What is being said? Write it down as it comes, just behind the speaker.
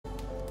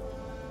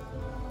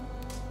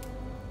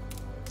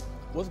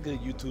What's good,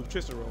 YouTube?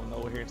 Tristan rolling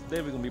over here.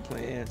 Today we're gonna be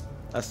playing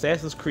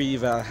Assassin's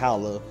Creed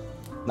Valhalla.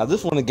 Now,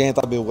 this one of the games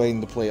I've been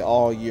waiting to play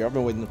all year. I've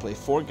been waiting to play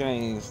 4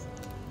 games.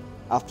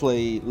 I've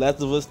played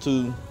Last of Us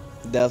 2.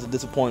 That was a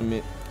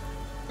disappointment.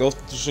 Ghost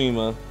of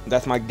Tsushima.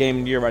 That's my game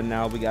of the year right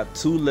now. We got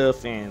 2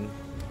 left, and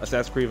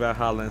Assassin's Creed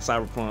Valhalla and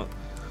Cyberpunk.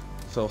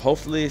 So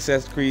hopefully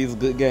Assassin's Creed is a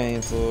good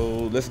game.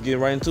 So let's get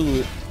right into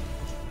it.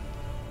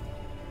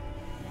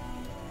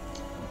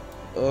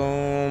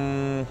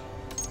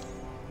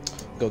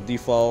 Go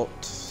default.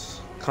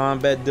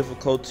 Combat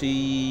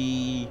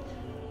difficulty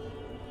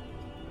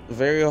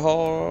very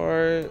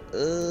hard.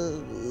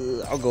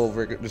 I'll go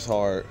over just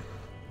hard.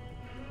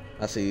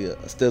 I see.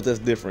 Still, that's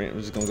different.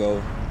 We're just gonna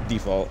go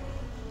default.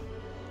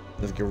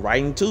 Let's get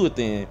right into it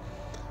then.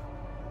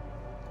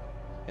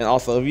 And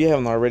also, if you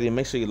haven't already,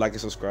 make sure you like and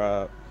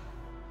subscribe.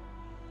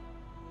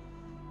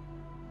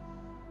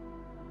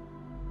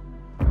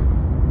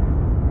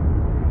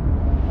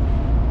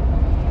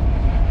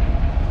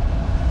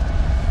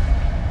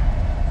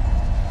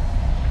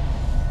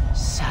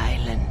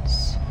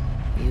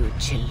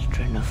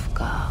 Children of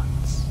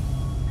gods,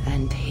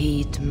 and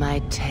heed my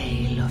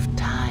tale of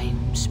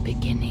time's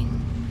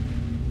beginning.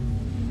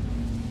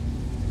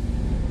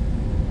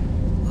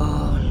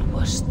 All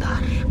was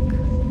dark.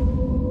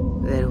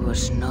 There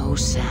was no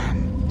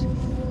sand.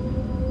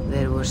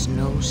 There was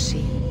no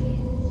sea.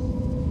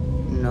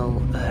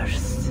 No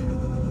earth,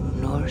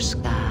 nor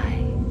sky.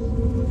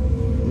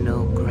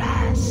 No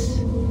grass,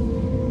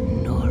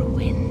 nor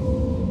wind.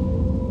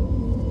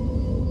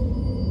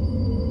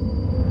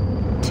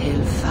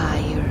 Till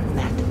fire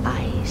met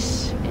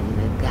ice in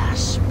the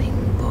gasping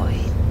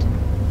void.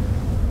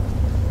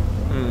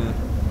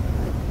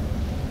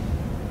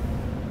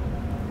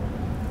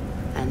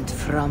 And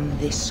from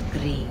this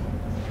scream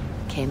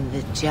came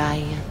the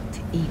giant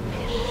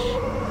Ymir,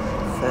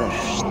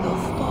 first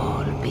of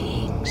all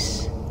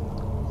beings.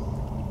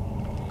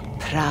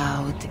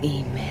 Proud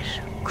Ymir,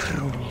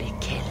 cruelly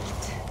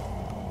killed,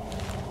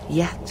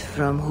 yet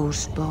from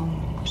whose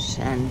bones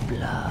and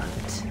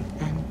blood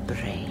and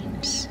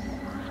brains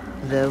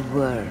the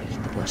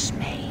world was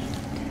made.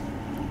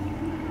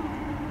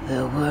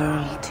 The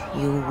world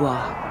you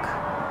walk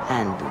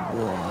and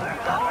war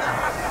upon.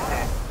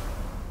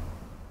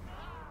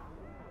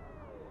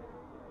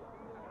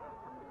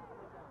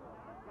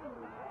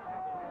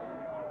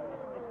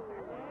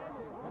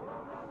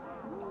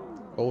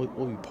 Oh,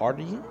 will we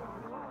partying?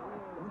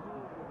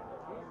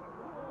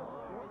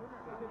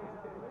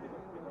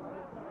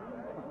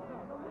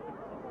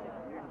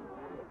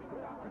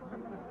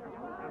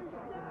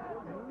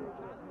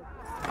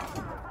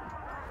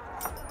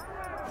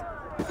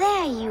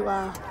 There you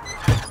are.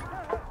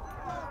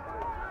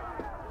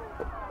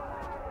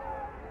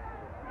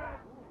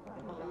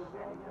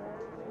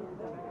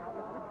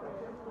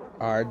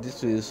 Alright,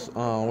 this is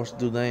what's the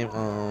dude's name?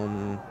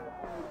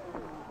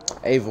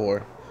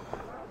 Eivor.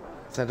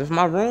 So this is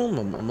my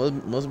room.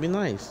 Must be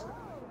nice.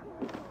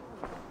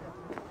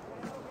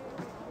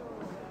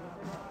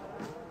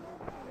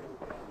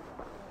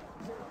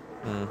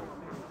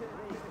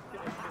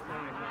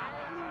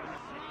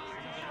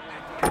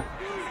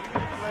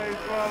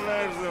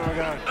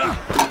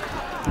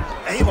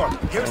 Eivor,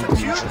 here's a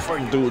tune for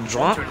you. Dude,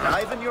 drunk? To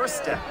liven your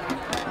step.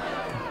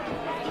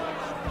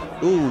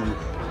 Ooh,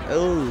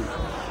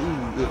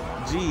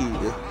 G.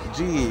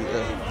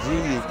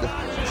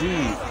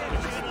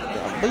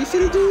 But you see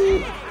the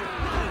dude?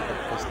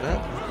 What's that?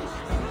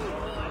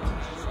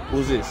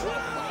 Who's this?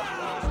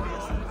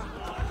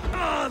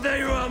 Oh, there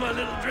you are, my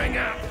little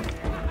dringer.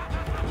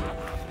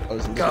 Oh,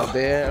 this is my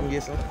dad, I'm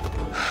guessing.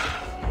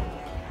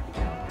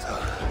 So,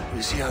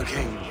 you see our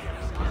king?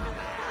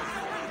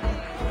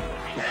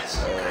 Yes,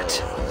 good.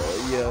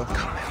 Yeah.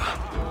 Come, Eivor.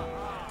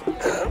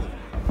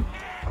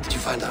 Did you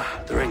find the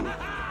ring?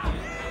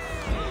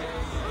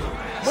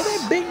 But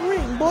that big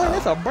ring, boy,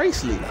 that's a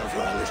bracelet.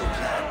 Over our little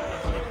plan.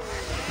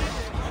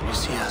 You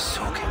see us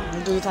talking.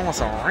 Dude, talking about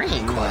some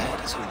ring.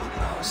 Quiet as a little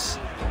mouse.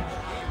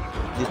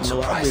 Didn't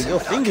know how big your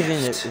fingers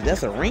in it.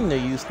 That's a ring they're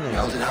using. You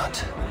hold it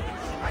out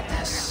like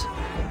this.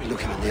 You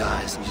look him in the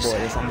eyes and you boy, say,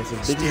 that's almost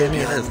as big as your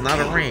hand. That's not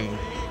a ring.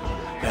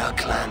 May our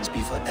clans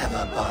be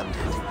forever bonded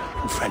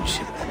in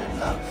friendship and in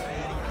love.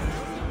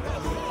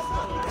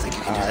 I think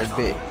you can do that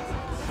for me.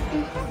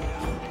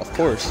 Of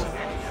course.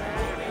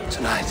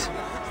 Tonight,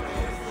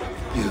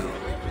 you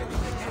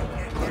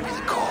will be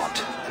the cord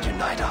that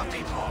unite our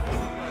people.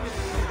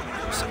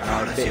 I'm so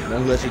proud of you.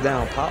 Don't let you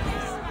down, Pop.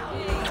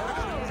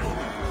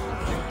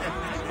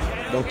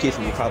 Don't kiss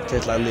me, Pop.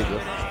 Tastes like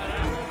liquor.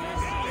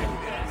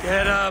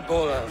 Get up,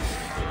 Olaf.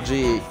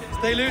 Gee.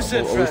 Stay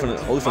lucid, Are we friend.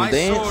 finna My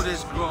dance? sword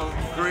is grown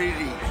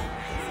greedy.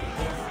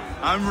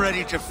 I'm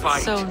ready to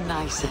fight. So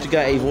nice. What you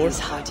got, Eivor? These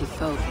hearty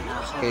folk in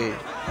our home. Hey.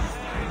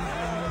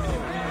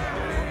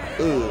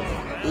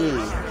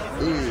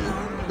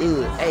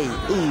 Hey,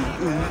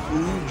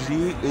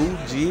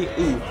 G, I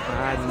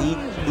need,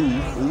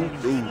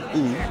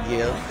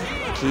 yeah,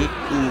 kick,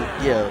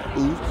 yeah,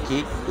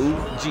 kick,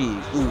 G,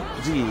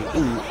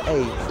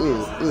 hey,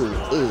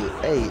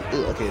 hey,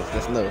 okay,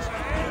 that's enough.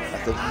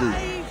 That's the do. I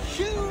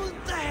hewed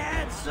the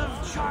heads of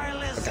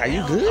childless Are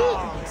you hill good?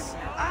 dogs.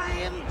 I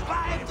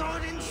imbibed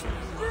Odin's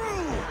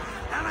brew,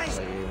 and I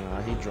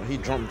He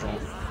drunk.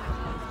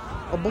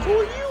 Oh, but who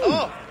are you?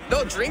 Oh,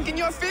 no drink in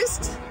your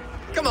fist?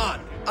 Come on,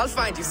 I'll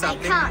find you I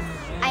something. can't.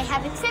 I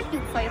have a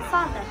tribute for your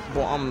father.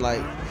 Boy, I'm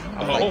like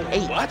Oh,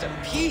 8. what a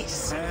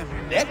piece.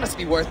 That must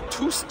be worth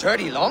 2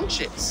 sturdy long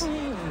chips.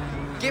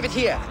 Give it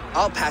here.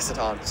 I'll pass it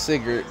on.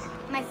 Sigurd.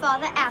 My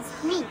father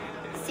asked me,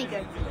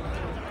 Sigurd.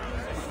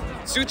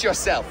 Suit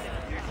yourself.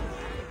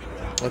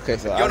 Okay,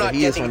 so You're either not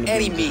he is getting from the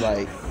any dude meat.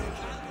 like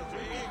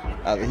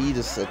either he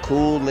just a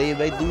cool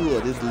laid-back dude, or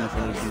this dude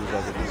from the dude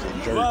like he's a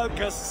jerk.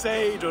 Valka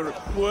Seder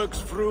works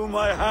through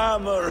my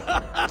hammer.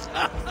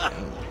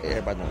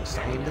 Everybody doing the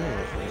same thing.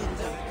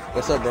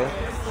 What's up, bro?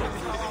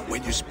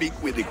 When you speak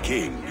with the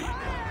king,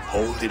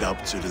 hold it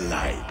up to the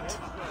light.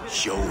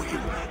 Show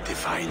him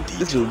divine details.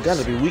 This dude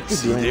gotta be weak. This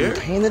See dude ain't there?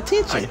 even paying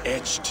attention. I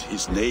etched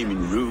his name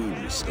in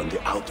runes on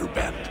the outer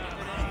band.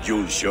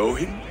 You'll show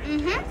him?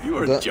 Mm-hmm. You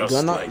are just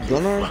like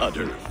your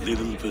father,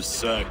 little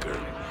berserker.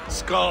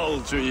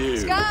 Skull to you.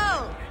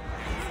 Skull!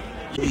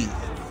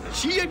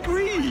 She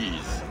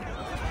agrees.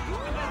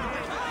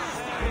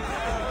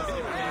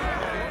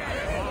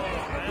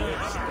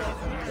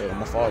 Yeah,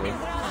 my father.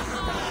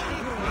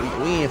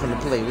 We ain't finna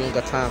play. We ain't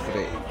got time for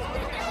that.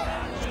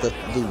 Stuff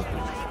to do.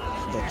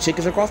 The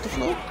chickens across the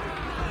floor?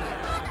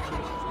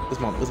 It's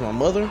my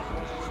mother.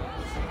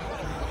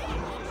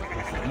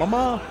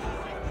 Mama.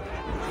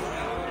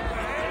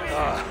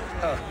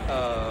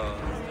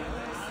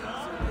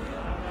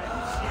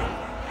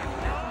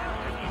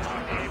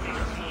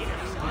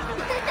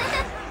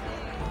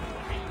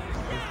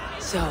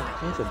 So,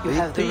 That's a you big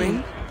have the thing.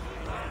 ring?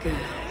 Good.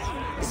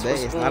 This That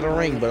was is worn not a by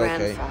ring, your but okay.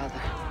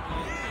 grandfather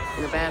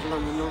in a battle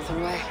on the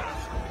Northern Way.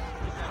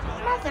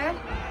 Mother,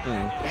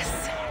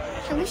 Yes,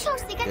 can we show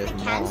Sigurd Yes, the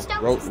Mom.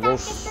 canstones we stacked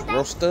yesterday?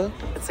 Roaster.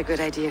 that's a good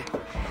idea.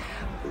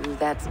 We'll do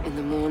that in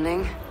the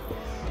morning.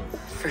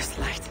 First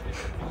light.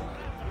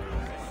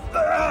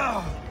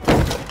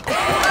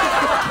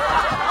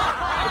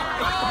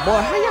 Boy,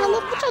 how y'all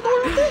look? What y'all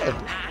doing up there?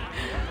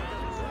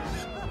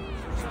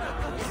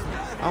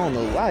 I don't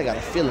know why I got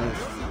a feeling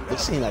it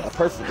seemed like a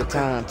perfect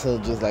time to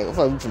just like, I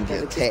thought we was gonna We get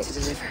have a gift to attacked.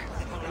 deliver.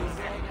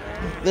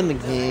 Then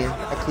again,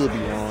 I could be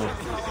wrong.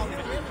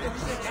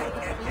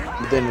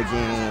 But then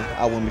again,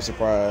 I wouldn't be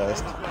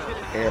surprised.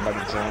 Everybody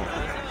drunk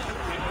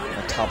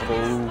on top of the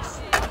roof.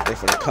 They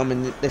finna come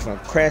in, they finna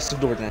crash the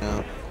door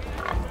down.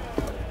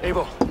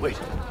 Abel, wait.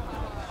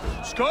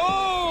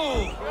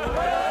 Skull!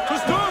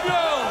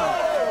 Custodian!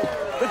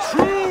 The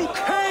true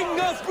king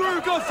of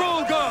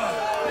Brugafulga!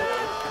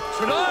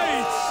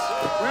 Tonight,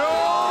 we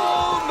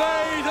all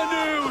made a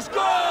new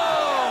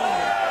skull!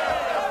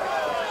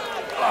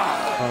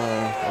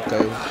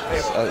 Okay.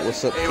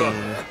 What's up,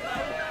 King?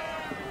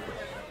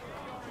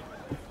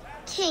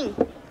 King,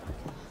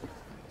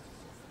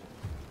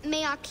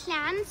 may our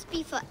clans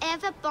be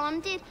forever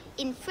bonded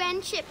in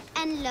friendship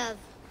and love.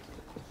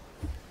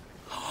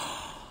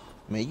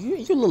 Man,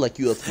 you look like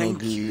you up to no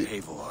Thank you,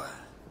 good. Eivor.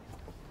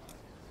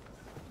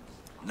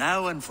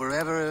 Now and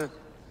forever,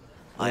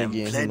 I am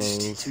Again, who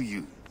pledged knows? to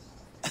you.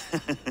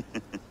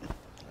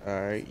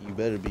 Alright, you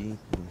better be.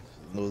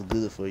 Know it's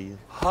good for you.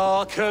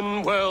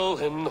 Hearken well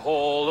in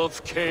Hall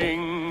of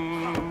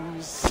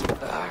Kings.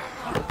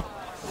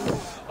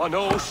 On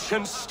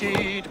ocean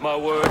steed, my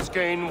words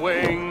gain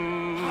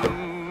wings.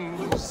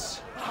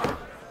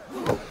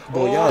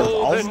 Boy, y'all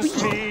All is in offbeat.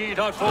 speed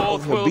I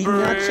forth For will beating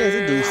bring. y'all chest,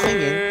 this dude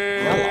singing.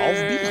 Y'all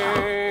offbeat.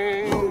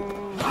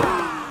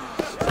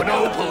 For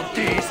noble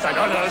deeds that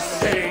others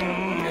sing.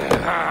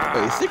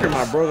 Hey, Secret,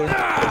 my brother. I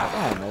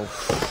don't know.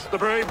 The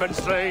brave men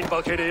slain,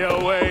 Valkyria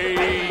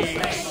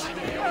waits.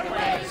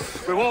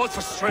 Rewards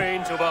for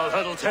strain to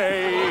Valhalla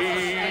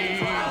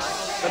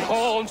takes. And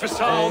horns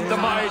resound the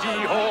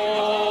mighty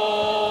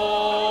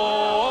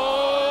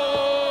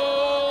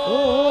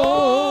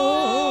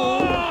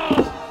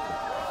horn.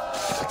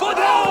 For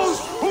those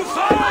who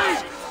fight!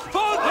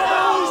 For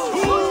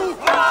those who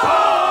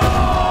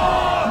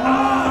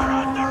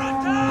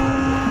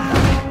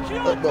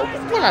But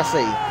what I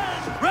say?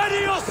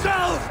 ready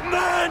yourself,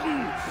 men!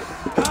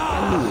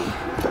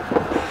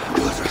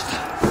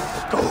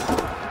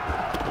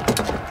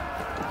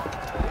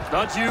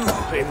 Not you,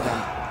 Abel.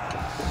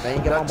 They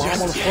ain't get all my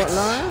arm on the front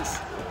lines?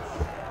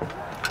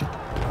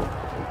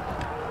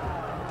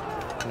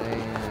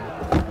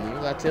 Man, you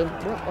gotta tell,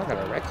 bro, I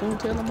got a raccoon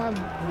tail on my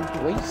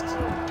waist.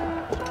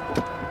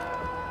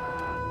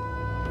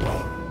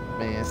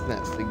 Man,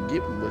 snap,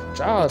 forget what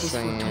y'all It is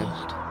saying.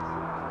 foretold.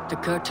 The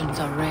curtains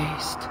are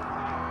raised.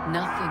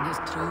 Nothing is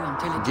true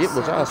until it Forget is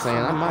what y'all severed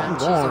saying. from the I'm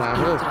branches going of out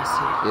here.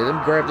 Yggdrasil. Yeah, let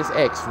me grab this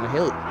axe from the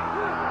hilt.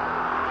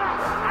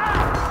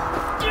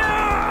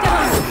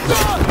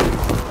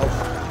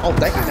 Oh,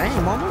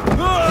 dang, mama.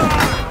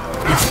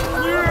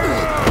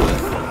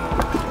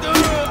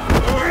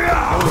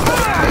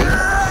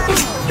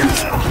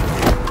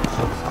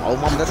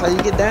 that's how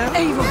you get down?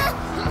 Ava!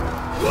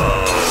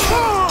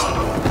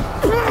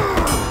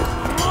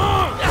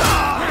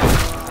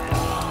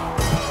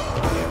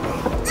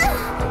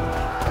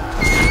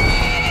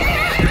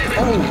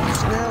 Oh,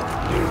 snap.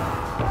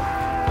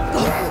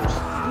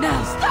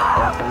 Now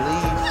stop!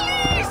 Leave.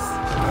 Please!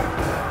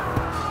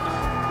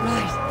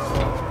 Right.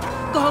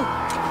 Go!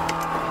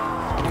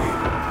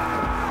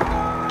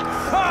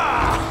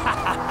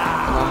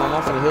 I'm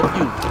gonna help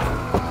you.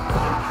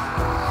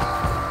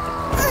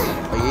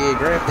 Oh yeah,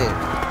 grab that.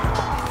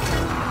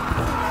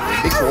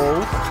 Big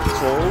swole.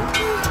 Swole.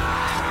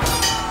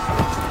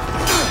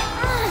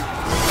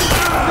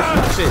 Lift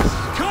my chest.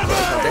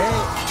 Cover!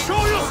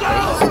 Show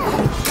yourself!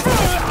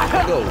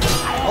 Let's go.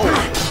 Oh,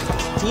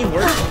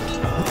 teamwork.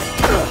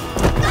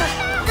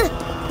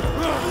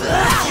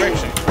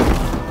 Distraction.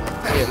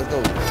 Yeah, let's go.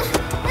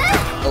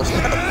 Oh,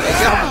 snap.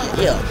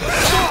 Yeah.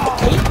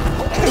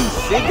 Okay,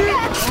 figure.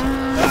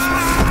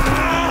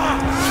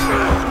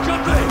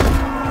 Jumping!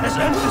 Let's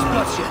end this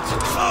bloodshed.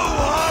 Oh,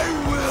 I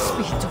will!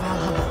 Speak to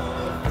Valhalla.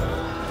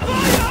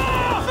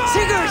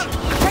 Sigurd!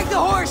 Take the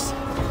horse!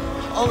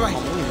 All right,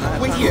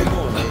 wait here.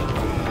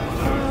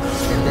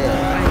 And then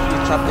you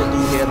chop that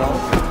dude's head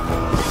off.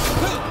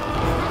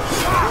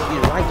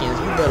 These Vikings,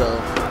 you better.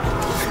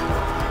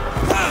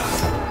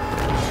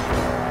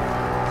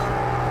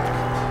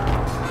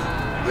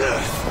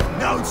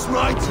 Now it's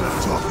my turn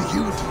to offer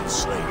you to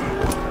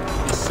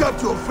enslave. Accept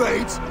your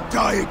fate,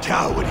 die a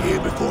coward here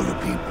before your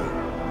people.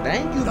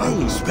 Dang you, And I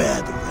will dude.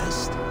 spare the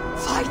rest.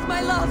 Fight,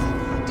 my love!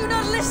 Do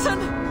not listen!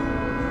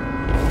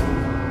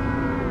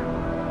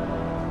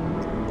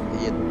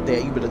 Yeah,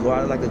 damn, you better go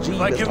out like a G.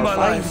 If I You give better my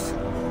start life,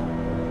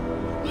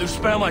 will you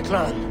spare my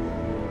clan?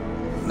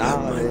 fighting. Nah,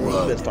 man, you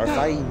better start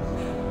fighting.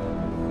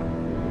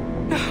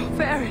 No,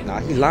 Baron! Nah,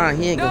 he lying.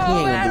 He ain't No, gonna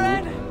do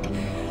Baron! it.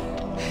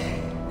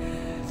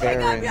 Pick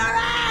up Baron. your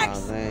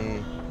axe! Nah,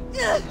 man.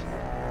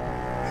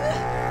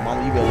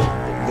 Mama, you better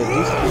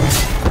do something.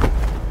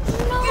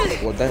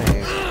 Well, dang.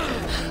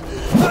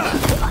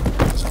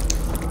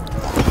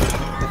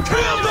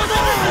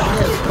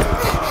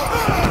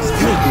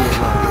 Still doing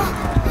lying.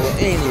 Well,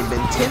 it ain't even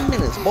been 10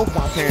 minutes. Both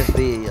my parents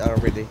dead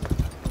already.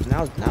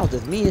 Now it's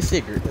just me and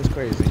Sigurd. That's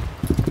crazy.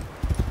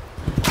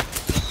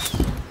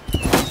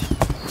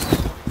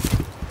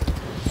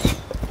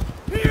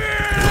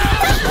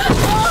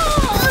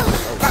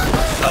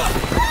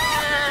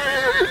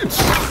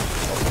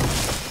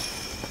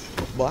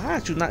 Well,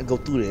 how'd you not go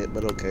through that?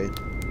 But okay.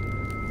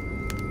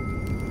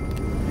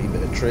 You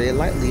better tread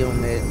lightly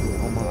on that,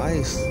 on my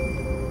ice.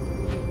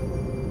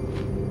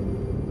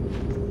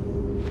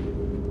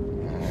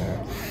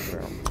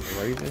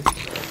 Raven.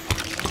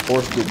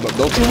 Horse, but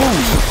don't you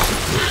move.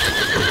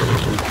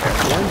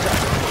 One job.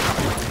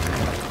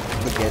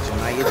 Look at you,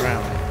 now you're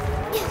drowning.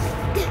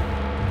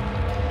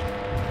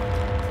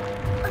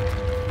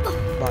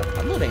 But I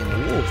know they ain't a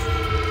wolf.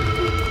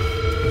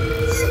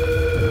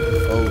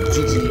 Oh,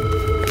 GG.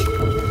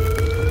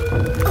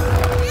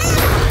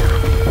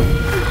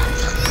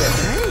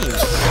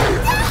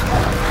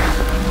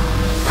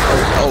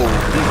 Oh,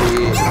 we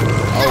did.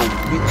 Oh,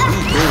 we did.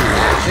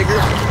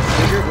 Sigurd,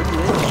 what you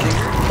doing,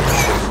 Sigurd?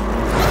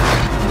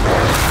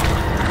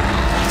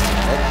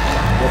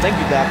 Well, thank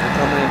you guys for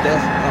coming in.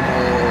 That's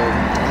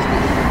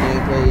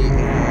gameplay,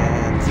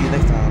 and see you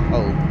next time.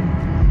 Oh,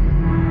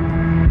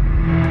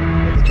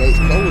 the gate's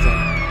closing.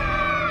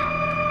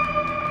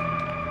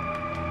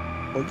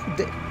 Oh, you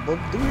dead? Well,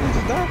 do you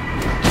just die?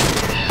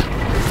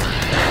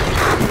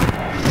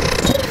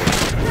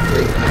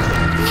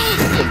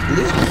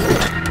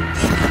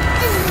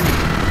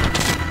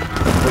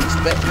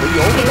 Were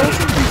you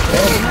overdosing? You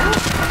spazzing out?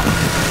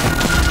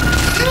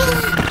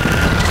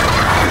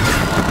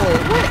 Boy,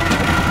 what?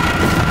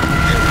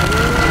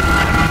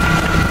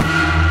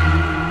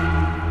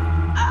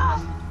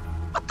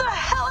 What the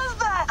hell is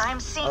that? I'm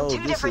seeing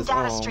two different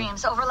data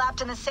streams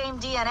overlapped in the same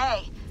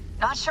DNA.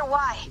 Not sure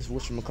why. It's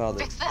whatchamacallit.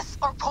 Fix this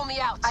or pull me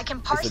out. I can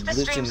parse the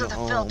streams with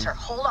a filter.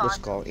 Hold on. What's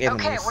it called?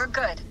 Animus. Okay, we're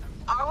good.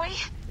 Are we?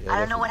 Yeah, I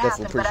don't know what that's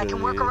happened, what but I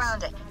can work it is.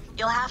 around it.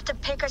 You'll have to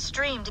pick a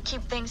stream to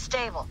keep things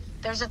stable.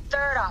 There's a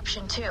third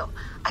option, too.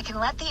 I can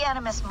let the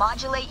Animus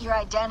modulate your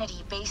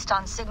identity based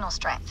on signal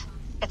strength.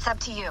 It's up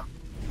to you.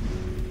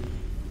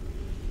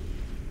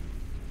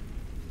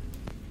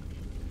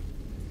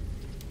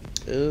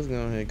 Let's go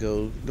ahead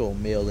and go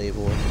melee,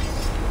 boy.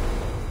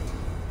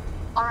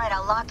 All right,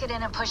 I'll lock it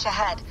in and push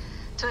ahead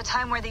to a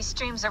time where these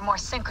streams are more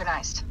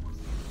synchronized.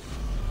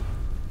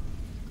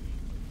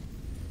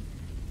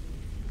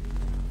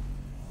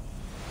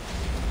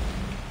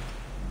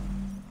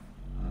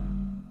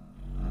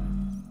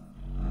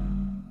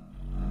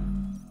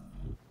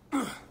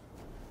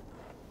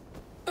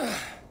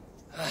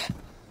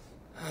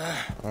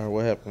 Alright,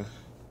 what happened?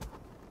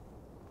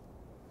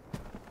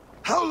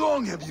 How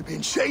long have you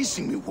been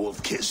chasing me,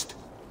 Wolf-Kissed?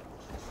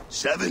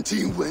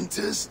 17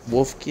 winters?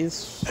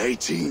 Wolf-Kiss?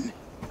 18?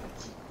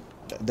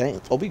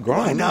 Dang, oh, we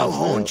grown I now now.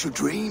 haunt your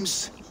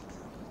dreams?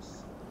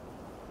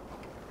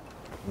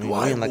 We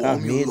ain't like our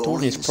warm your mid-20s,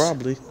 loins?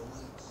 probably.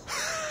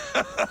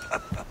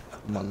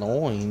 My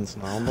loins.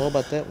 I don't know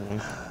about that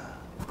one.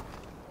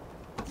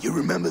 You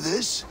remember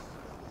this?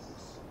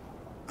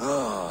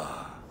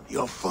 Ah,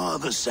 your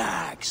father's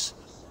axe.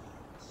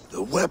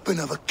 The weapon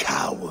of a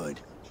coward.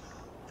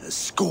 A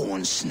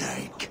scorn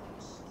snake.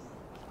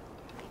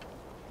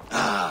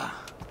 Ah,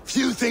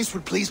 few things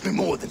would please me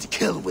more than to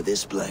kill with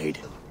this blade.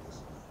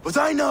 But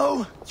I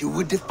know you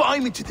would defy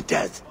me to the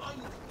death,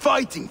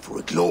 fighting for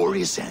a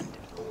glorious end.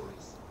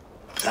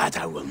 That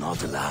I will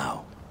not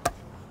allow.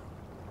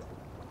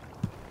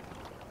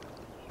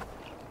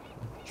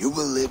 You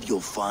will live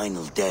your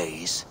final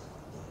days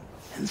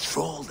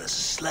enthralled as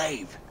a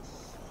slave.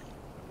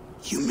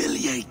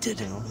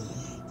 Humiliated.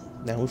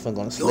 Now we're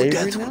gonna Your slavery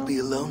death now? will be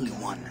a lonely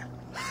one.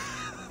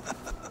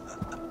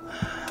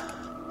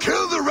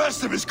 Kill the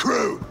rest of his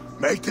crew!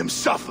 Make them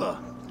suffer!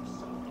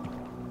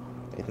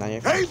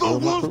 Abel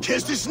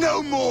Wolfkist is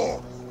no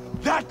more!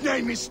 That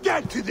name is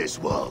dead to this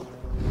world!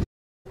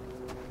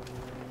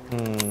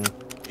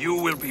 You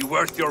will be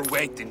worth your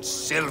weight in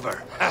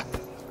silver.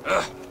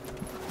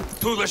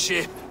 To the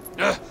ship.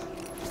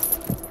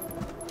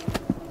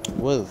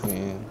 What is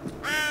it?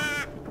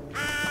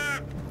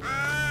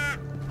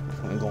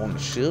 Can I go on the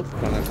ship?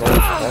 Can I go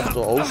off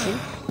the ocean?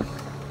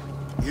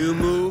 You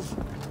move,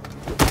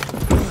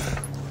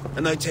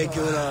 and I take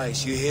your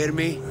eyes. You hear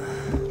me?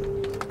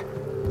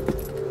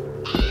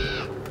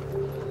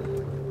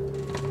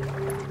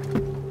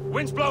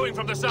 Wind's blowing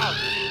from the south.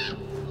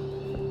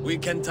 We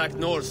can tack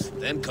north,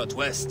 then cut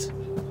west.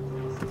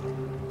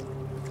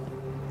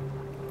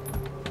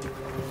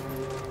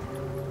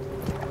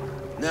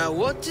 Now,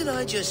 what did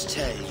I just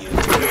tell you?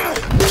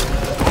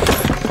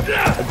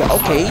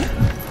 Okay.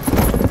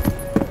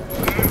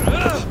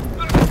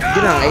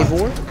 Get on,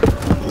 Eivor.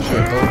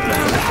 There you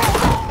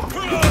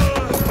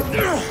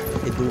go.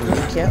 They do a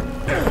recap.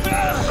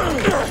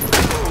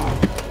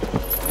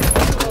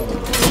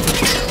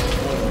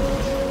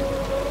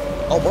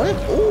 Oh, boy.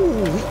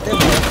 Ooh, hit that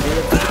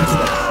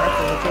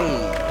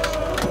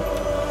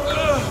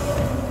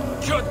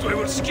one. Cut, we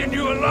will skin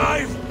you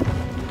alive.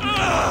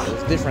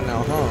 It's different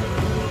now, huh?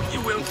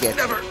 You will Yeah.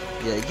 never,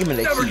 Yeah, give me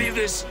that never key. leave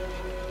this.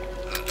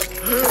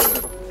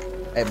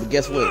 Hey, but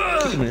guess what?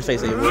 Kick him in the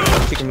face, Eivor.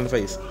 Kick him in the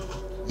face.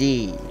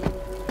 Yeah.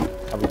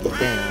 I will get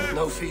down.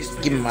 No feast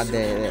for Give me you, my Silver.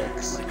 dad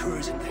axe. My crew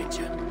is in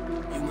danger.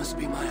 You must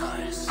be my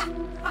eyes.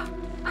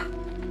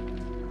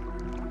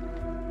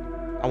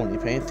 I wasn't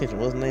even paying attention.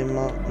 What's the name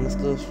of my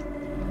stuff?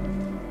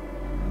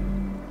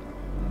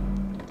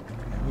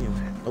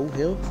 No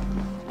health.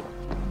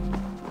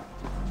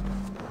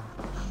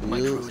 My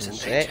crew Shields is and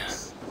in danger.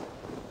 shacks.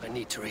 I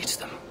need to reach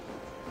them.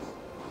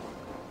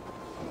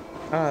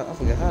 I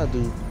forgot how to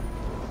do.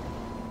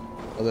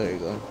 Oh, there you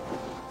go.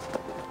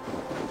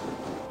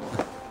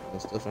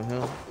 There's stuff in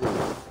here.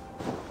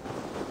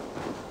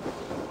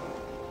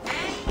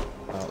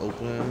 I'll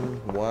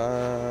open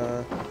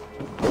wide.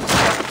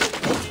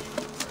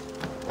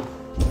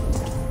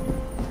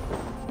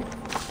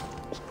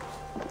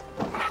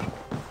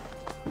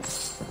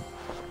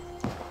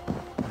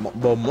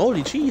 But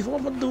moldy cheese,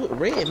 what am I gonna do with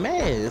red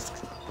mask?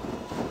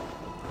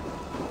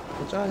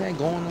 What y'all had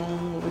going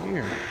on over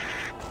here?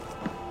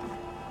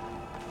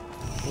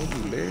 What are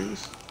these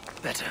berries?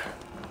 Better.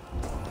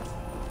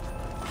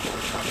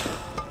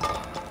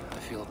 I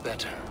feel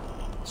better.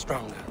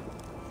 Stronger.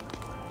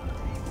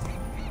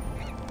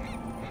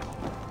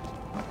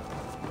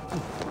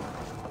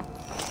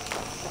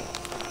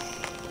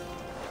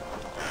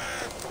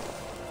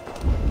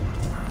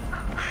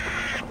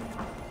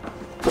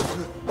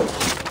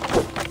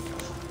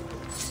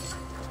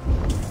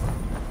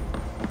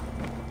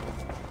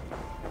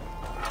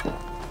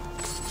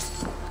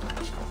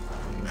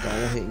 Go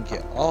ahead and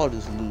get all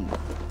this loot.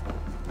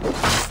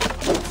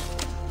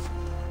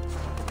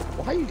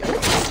 Well, how you got it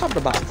on top of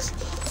the box?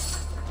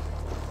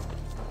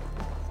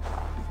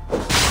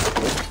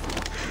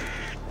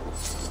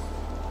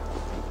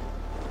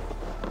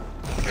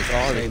 That's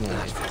all they know.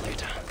 That for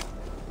later.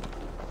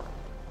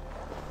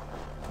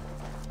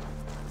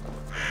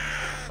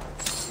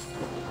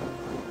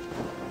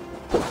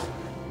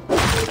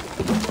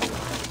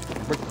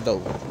 Break the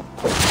door.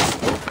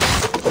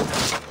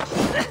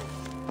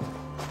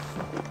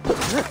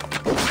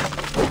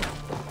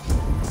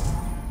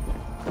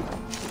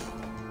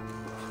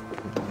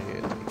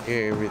 Yeah, take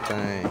care of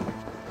everything.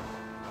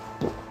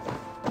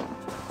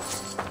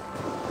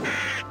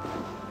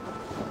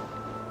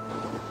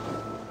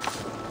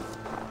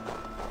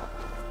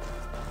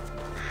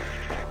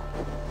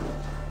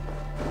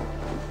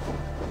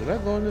 Did I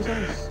go in this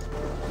house?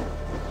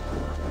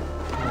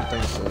 I don't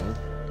think so.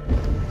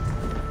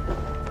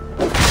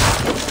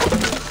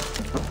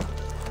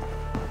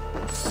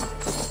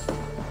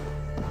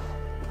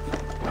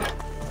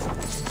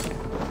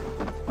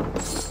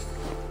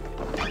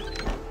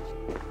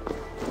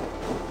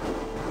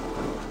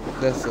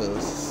 That's a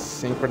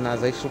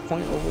synchronization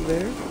point over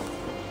there.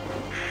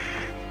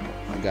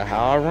 I got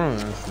how I run.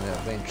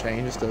 Yeah, they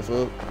changing stuff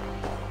up.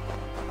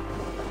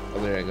 Oh,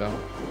 there you go.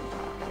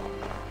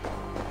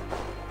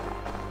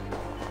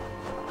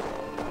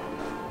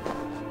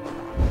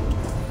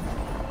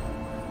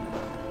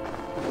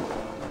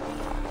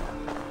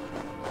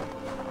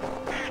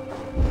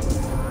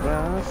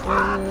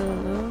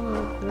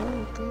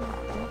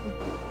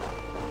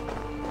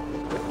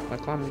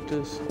 climb like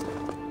this?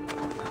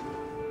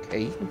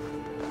 Okay.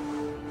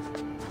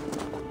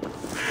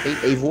 Hey,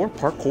 Eivor,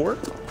 parkour.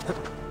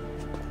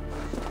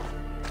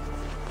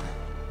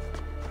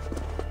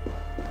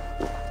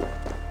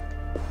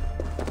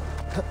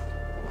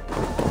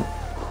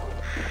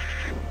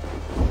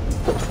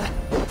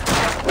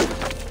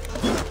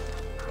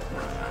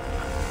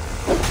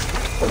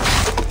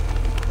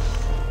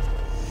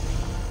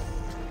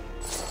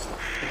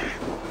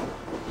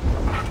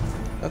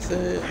 That's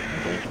it.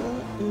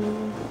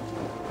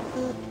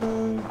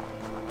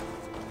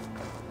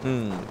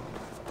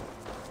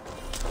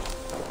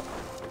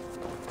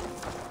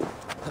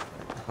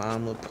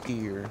 Climb up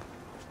here.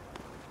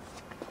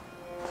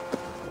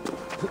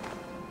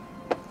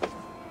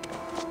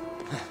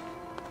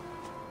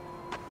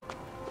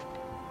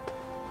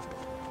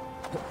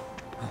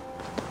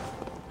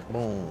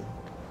 Boom.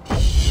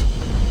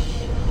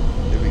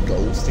 There we go.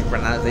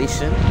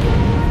 Synchronization.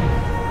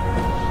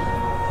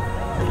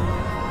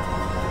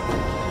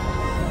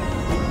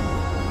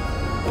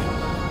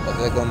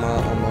 Like on my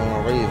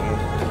Raven.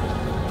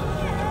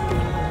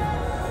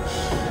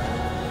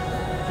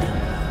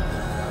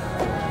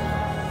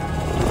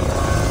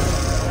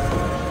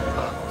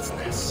 What's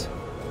this?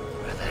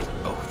 Where that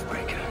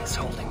Oathbreaker is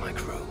holding my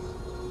crew.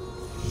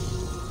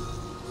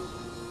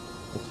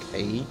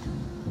 Okay.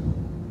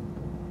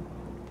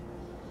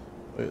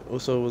 Wait,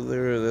 what's over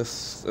there?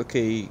 That's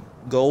okay.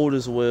 Gold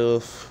is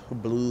wealth,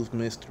 blue's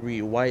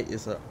mystery, white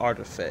is an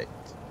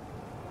artifact.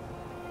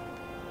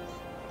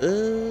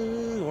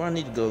 Where I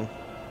need to go?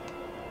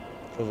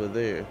 Over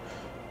there.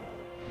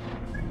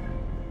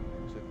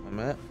 Check my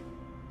map.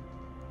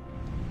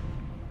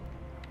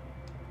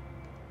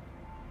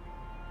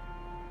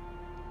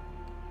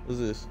 What's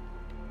this?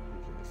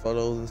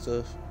 Photos and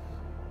stuff.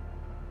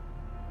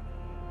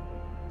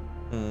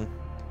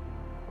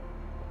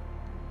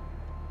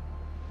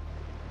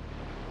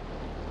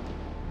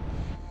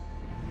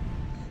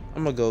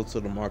 I'm gonna go to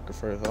the market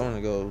first. I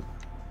wanna go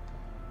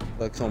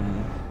like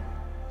some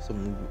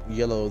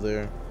yellow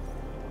there.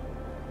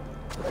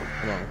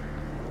 Hold on.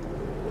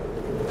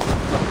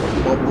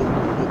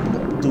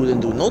 Dude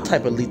didn't do no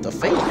type of lethal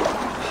fate.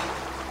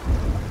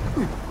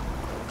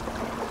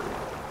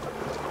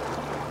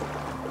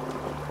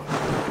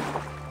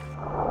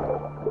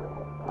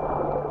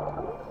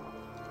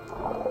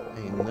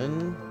 Ain't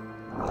nothing.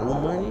 No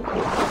money.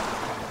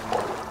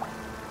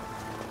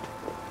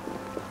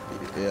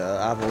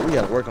 Yeah, we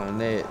gotta work on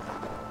that.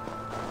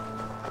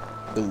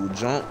 Dude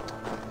jumped.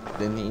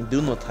 Didn't even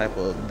do no type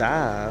of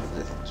dive.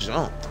 Just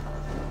jumped.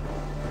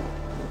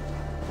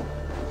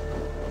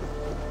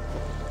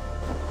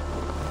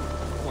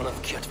 One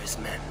of Kjotve's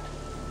men.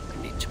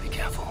 I need to be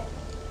careful.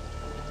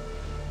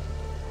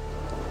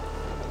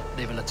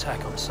 They will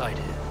attack on sight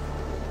here.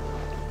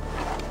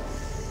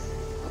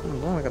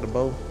 Oh, I got a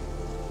bow.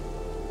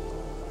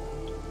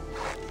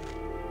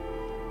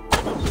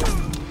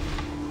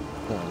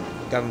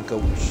 Got him,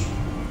 coach.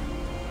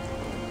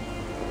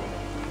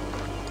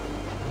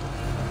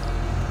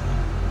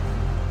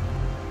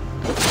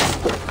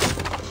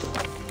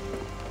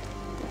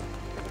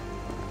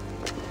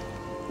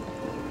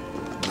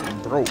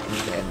 Broke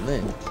that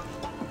thing.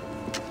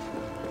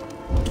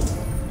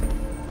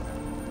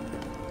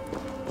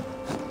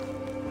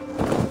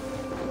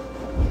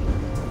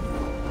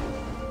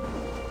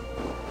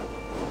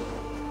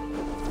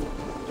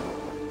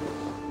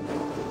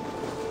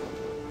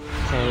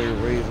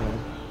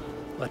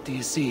 What do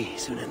you see,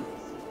 Sunan?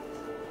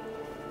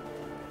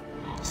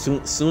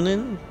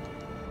 Sunan?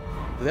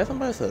 Is that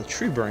somebody? That's a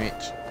tree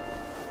branch.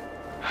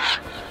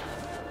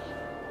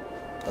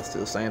 That's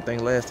still the same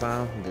thing last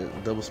time. The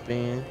double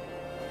spin.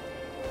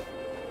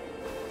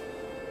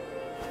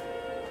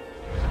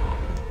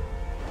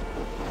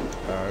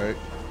 Alright.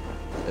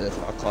 If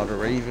I caught a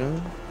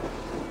raven.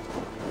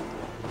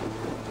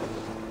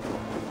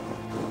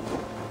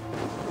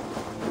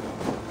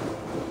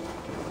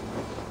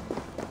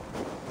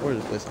 Where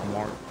is this place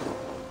marked?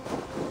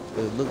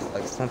 It looks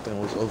like something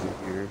was over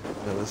here in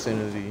the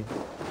vicinity.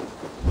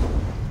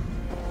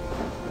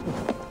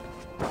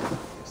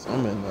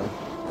 I'm in the...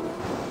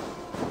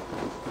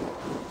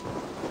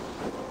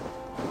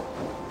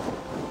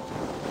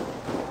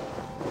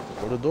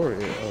 Where the door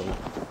is? Oh.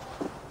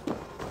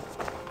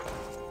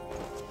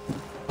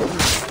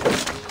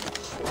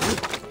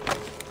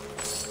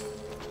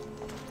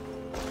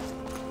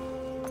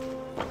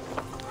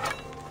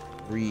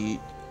 Read.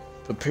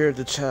 Prepare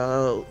the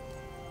child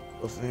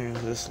of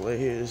the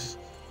slayers.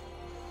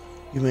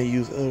 You may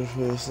use other for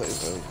the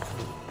slave.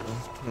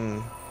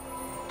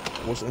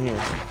 What's in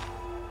here?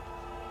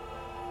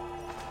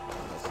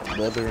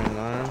 Leather and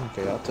iron.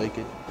 Okay, I'll take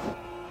it.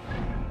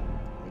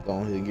 Go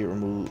ahead and get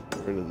removed.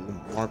 Get rid of the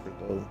marker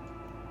though.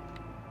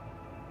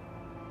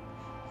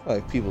 I feel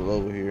like people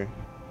over here.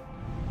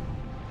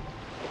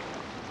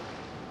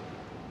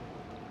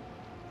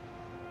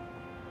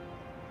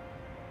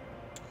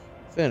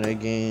 Then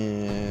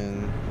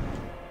again.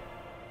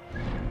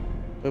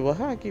 Wait, well,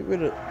 how I get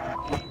rid of?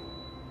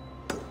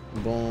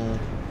 Boom.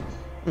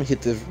 Let me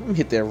hit this. Let me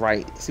hit that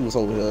right. See what's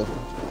over here.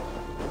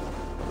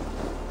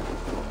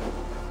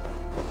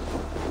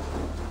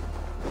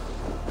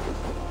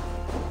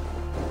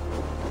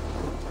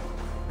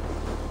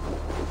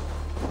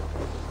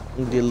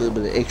 Get a little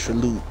bit of extra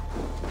loot.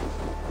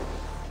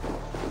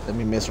 Let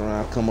me mess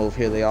around, come over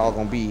here. They all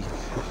gonna be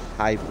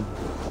hype,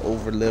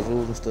 over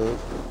leveled and stuff.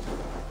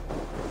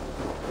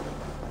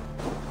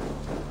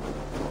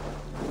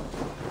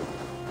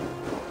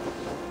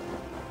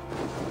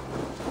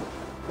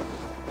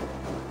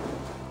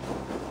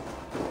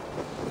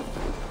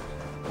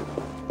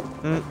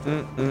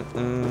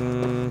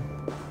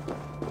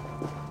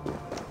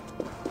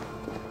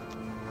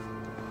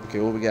 Okay,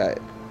 what we got?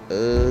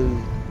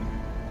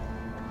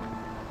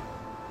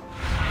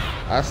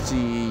 I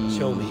see.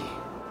 Show me.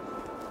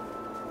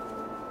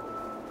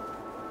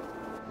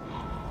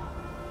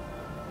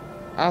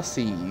 I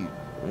see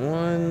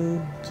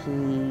 1,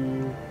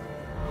 2.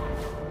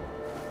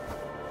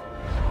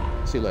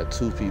 I see like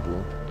 2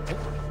 people.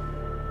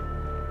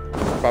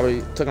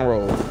 Probably took a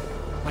roll.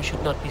 I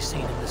should not be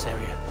seen in this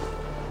area.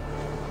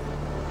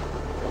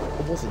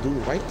 What's the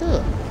dude right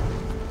there?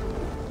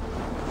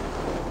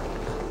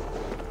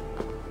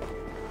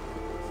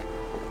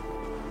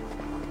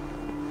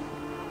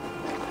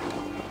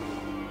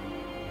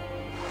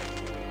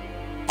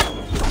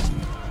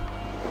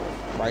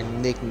 Right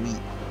neck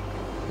meat.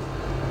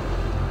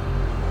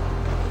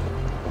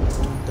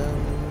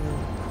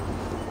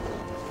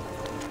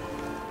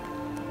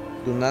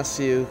 Do not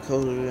see a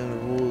color in the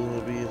rules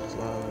will be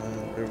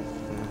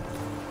everything.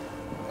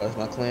 That's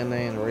my clan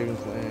name, the Raven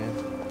Clan.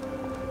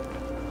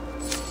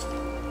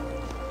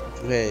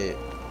 What you had?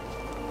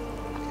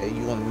 Okay,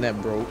 you on the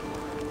net, bro.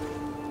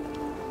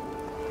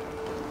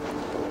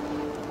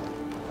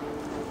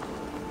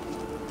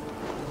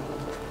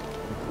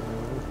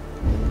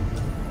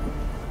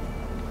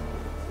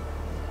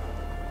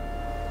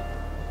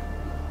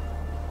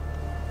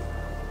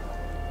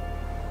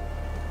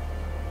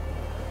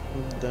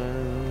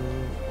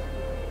 Done.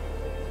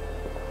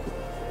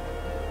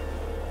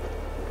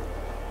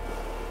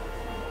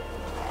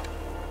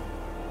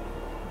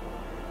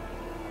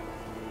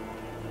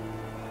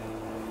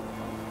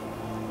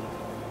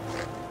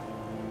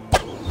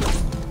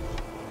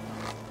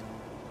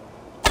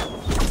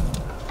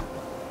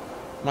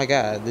 My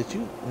God, did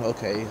you?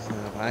 Okay,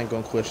 I ain't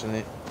gonna question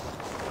it.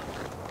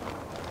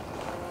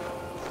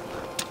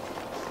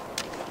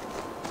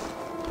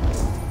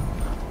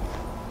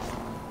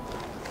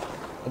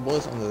 The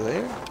boys under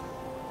there?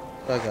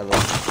 I got a...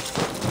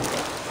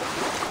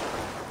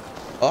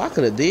 Oh, I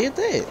could have did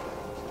that.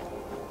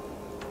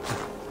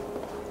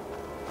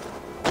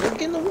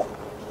 Look in the water.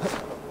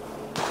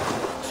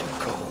 Too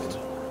cold.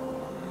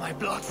 My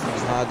blood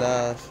freezes. High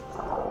dive.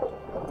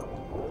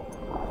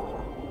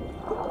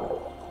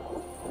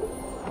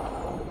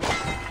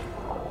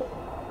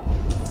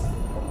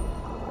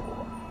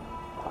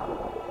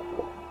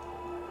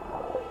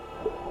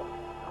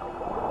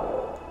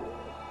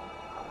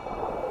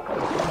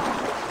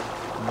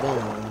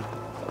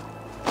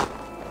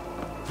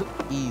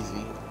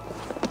 Easy.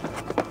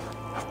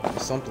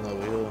 There's something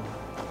over here.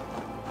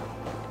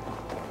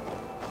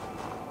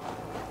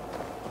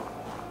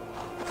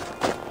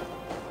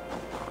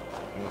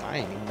 I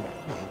ain't even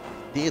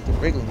did the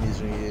regular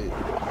mission yet.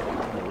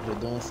 We're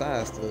doing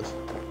side stuff.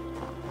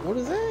 What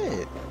is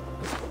that?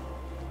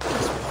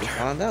 Let's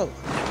find out.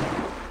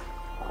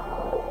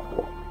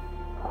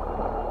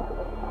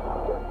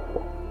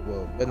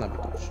 Well, better not be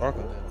no shark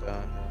on that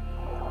down here.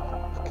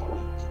 Okay,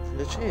 get to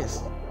the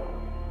chest.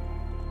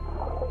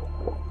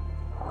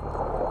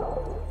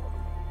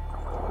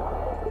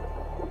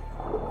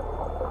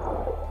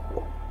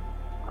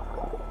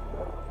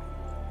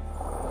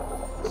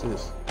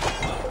 This?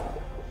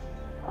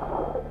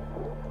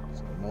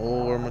 Some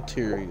more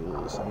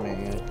materials. I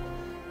mean,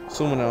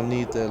 assuming I'll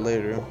need that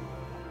later.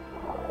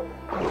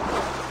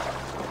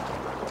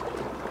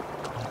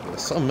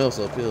 There's something else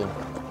up here.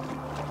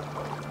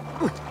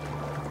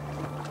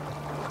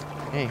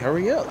 Hey,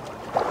 hurry up!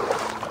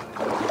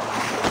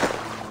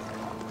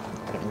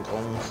 I'm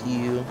going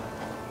here.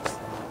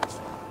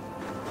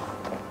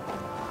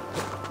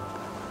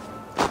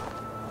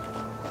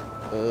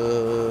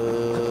 Boom.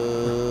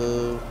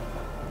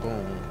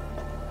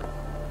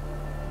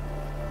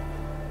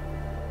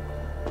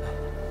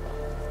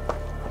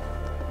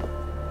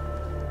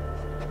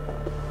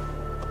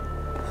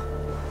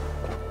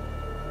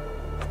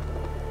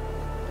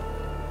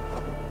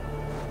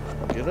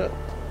 Get up.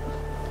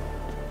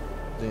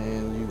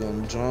 Then you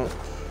gonna jump.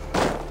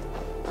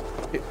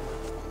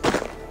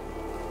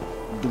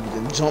 Dude,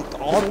 then jumped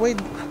all the way.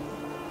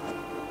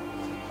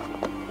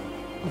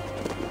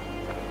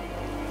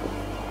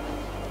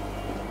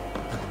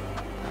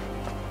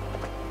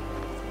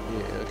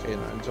 Okay,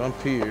 now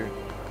jump here.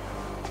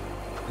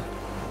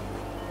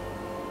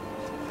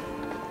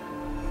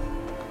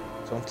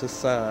 Jump to the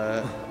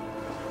side.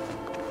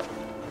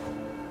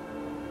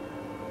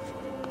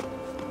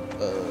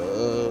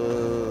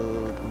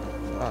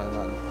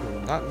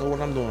 I not know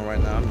what I'm doing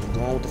right now. I'm just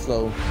going with the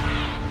flow.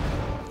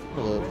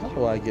 How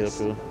do I get up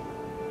here?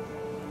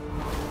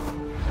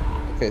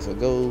 Okay, so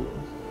go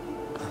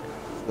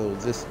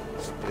this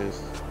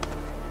is.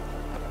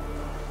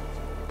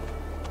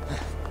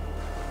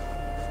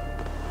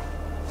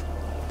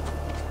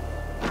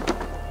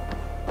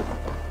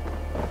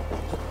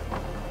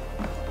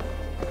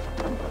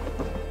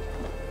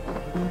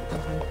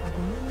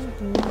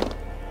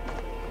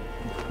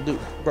 Dude,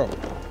 bro,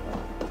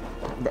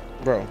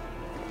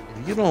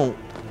 if you don't,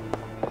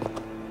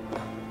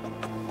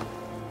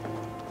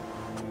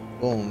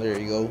 boom, there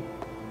you go.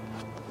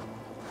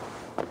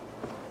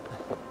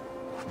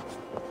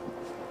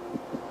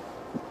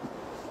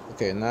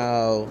 Okay,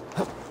 now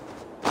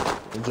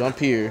jump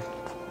here,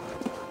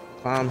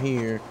 climb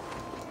here.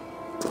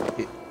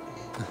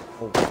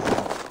 Oh,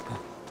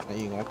 now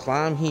you're gonna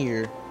climb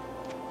here.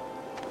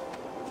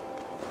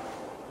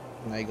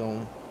 Now you're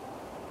gonna,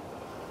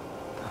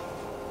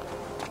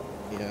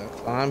 yeah,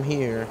 climb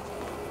here.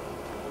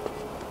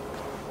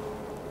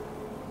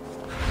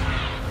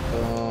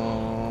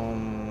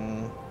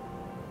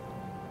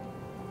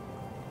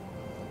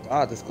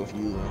 God, this is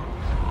confusing.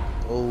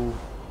 Oh.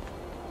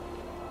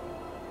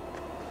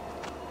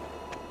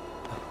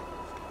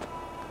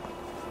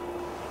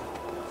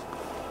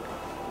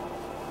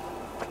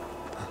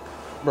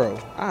 Bro,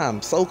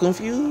 I'm so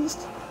confused.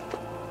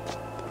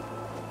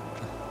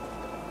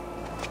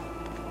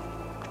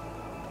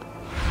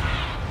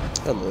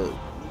 Hello.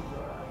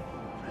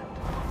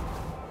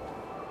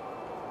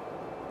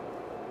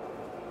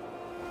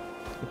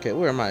 Okay,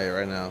 where am I at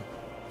right now?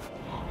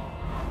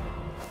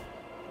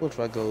 What if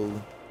I go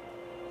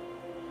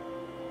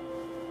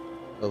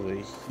over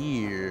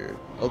here?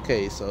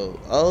 Okay, so,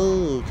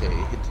 oh, okay,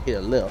 hit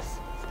a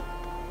left.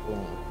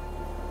 Boom.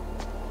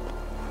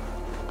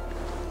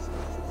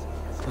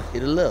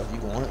 Hit a left, you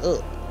going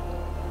up.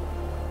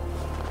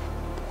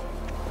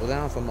 Go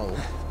down for more.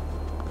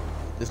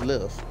 Just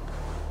left.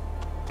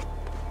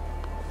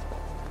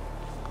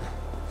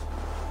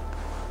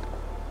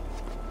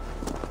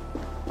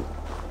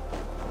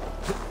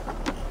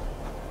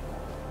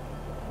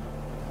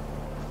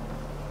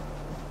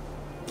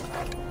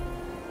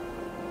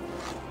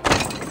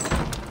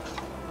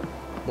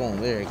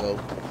 Boom, there you go.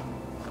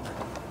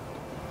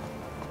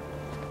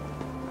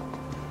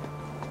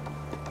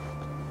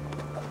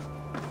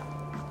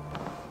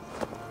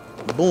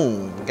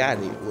 Boom, got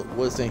it.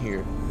 What's in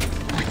here?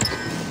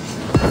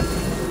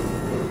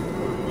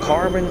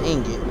 Carbon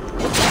ingot.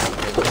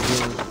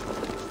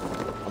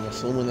 I'm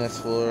assuming that's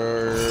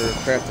for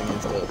crafting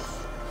and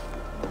stuff.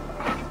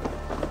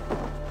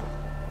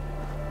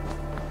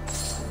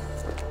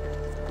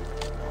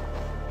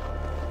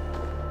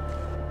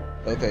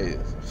 Okay,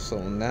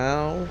 so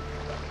now,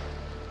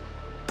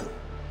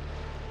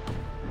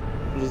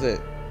 what is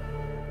that?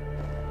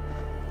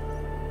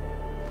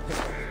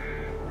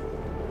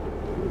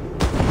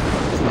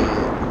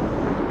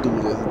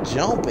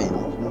 Jumping,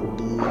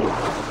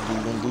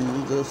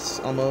 do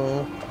this on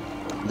a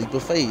leap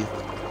of faith.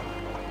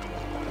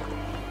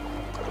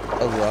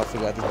 Oh well, I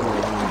forgot to do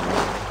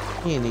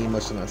it. He ain't need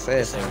much of an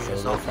assassin,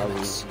 so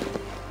probably.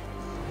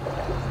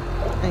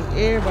 I think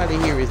everybody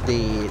here is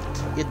dead.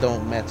 It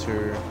don't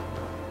matter.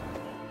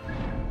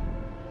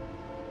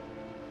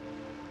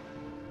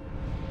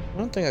 I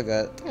don't think I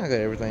got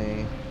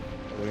everything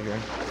over here.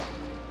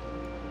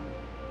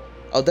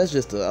 Oh, that's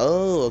just the.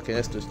 Oh, okay,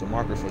 that's just the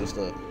marker for the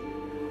stuff.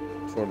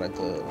 For like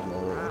the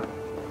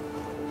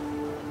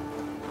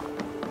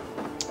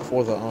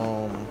for the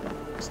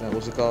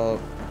what's it called?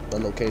 The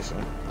location.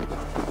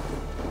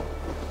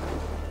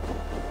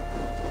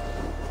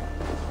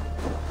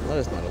 No,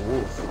 that's not a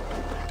wolf.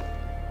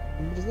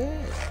 What is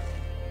that?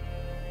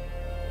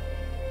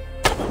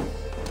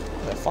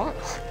 That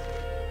fox?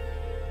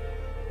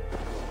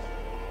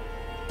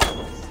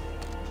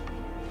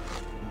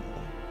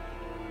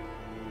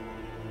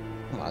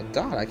 Oh my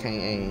God, I can't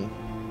aim.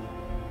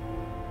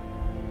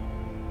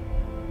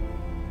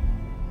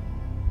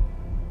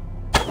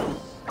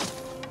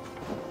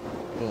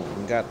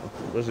 Boom, got him.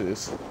 What's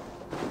this?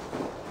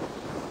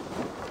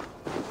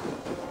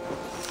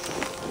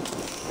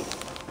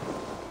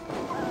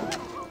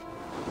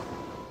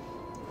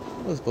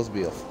 What's supposed to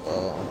be a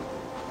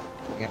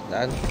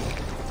that?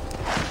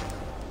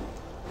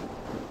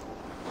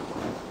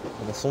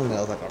 I'm assuming that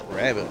was like a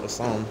rabbit or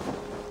something.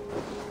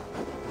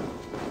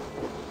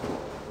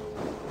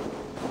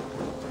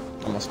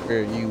 I'm gonna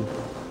spare you.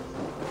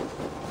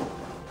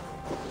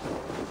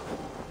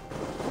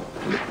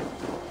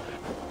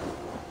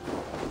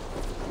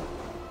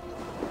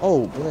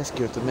 Oh, boy, that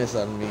scared the mess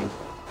out of me.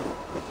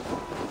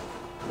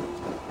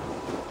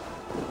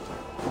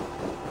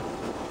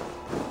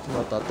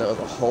 I thought that was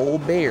a whole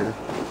bear.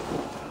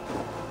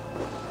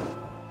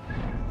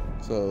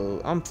 So,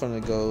 I'm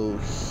gonna go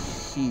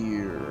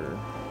here.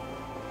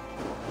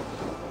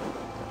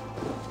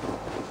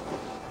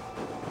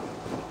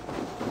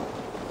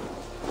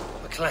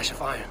 A clash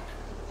of iron.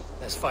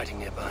 There's fighting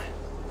nearby.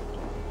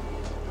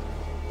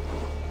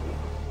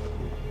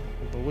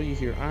 But where you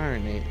hear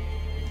iron at?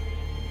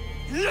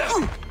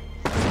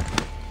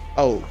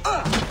 Oh,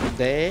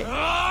 dang.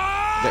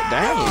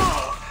 Dag,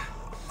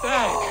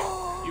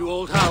 you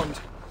old hound.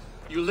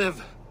 You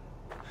live.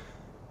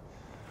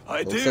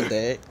 I do. What's up,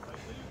 Dad?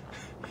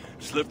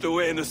 Slipped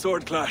away in a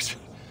sword clash.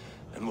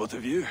 And what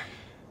of you?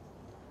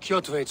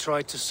 Kjotve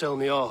tried to sell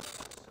me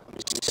off. A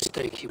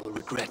mistake he will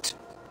regret.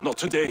 Not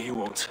today, he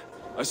won't.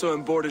 I saw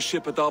him board a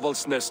ship at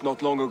Aval's Nest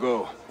not long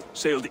ago.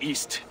 sailed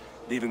east,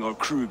 leaving our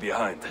crew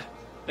behind.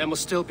 There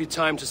must still be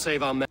time to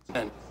save our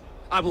men.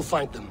 I will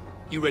find them.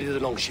 You ready the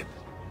longship?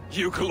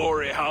 You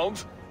glory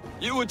hound?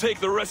 You would take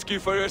the rescue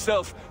for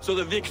yourself, so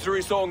the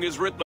victory song is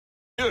written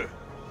on you.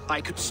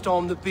 I could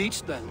storm the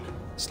beach then,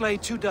 slay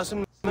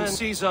 24 men,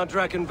 seize our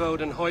dragon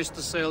boat and hoist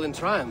the sail in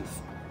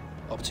triumph.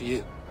 Up to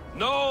you.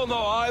 No,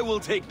 I will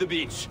take the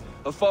beach.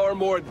 A far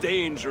more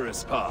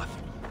dangerous path.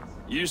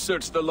 You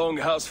search the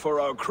longhouse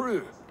for our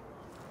crew.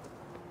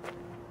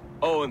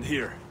 Oh, and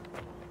here.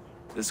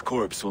 This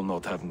corpse will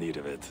not have need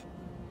of it.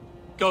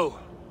 Go.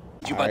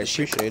 You I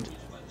appreciate it.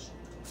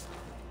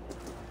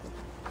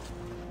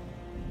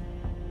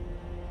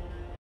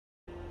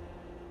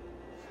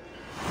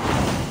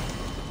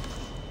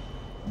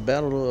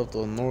 Battle of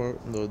the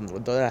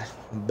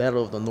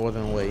Battle of the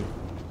Northern Way.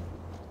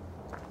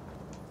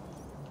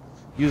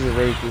 Use a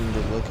rating to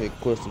locate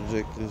quest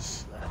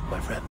objectives. My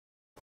friend.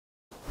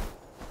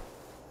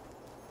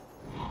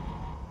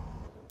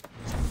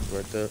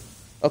 Right there.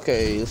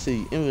 Okay, let's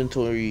see.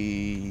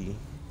 Inventory.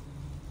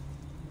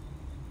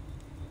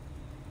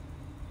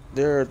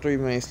 There are 3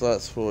 main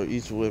slots for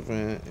each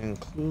weapon,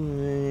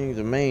 including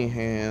the main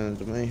hand.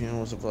 The main hand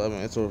will supply an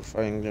extra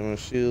fighting damage.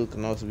 Shield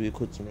can also be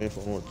equipped to make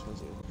for more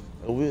expensive.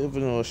 A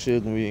weapon or a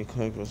shield can be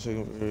equipped for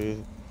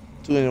secondary.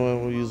 2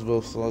 anyone will use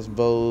both slots.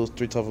 Bows,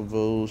 3 type of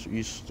bows,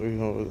 each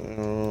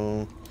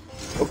 300.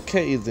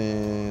 Okay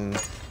then.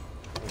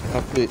 I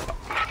put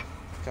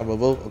combo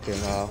bow. Okay,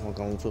 nah, I'm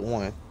gonna put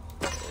 1.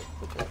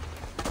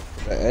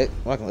 Okay,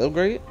 I can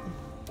upgrade it.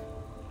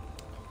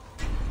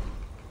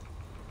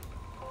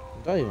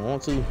 I don't even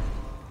want to.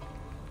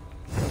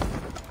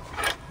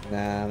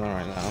 Nah, not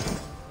right now.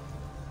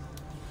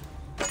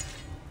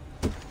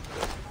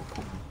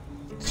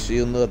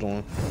 Shield another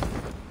one.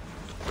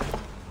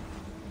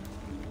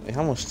 Hey,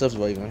 how much stuff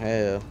do I even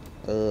have?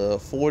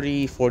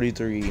 40,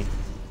 43.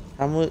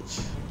 How much?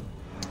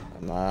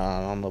 Nah,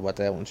 I don't know about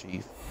that one,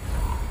 Chief.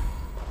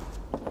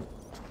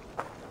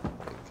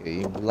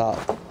 Okay,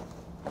 block.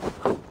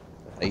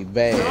 Hey,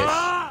 bash.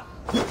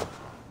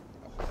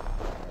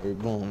 Alright,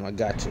 boom, I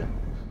got you.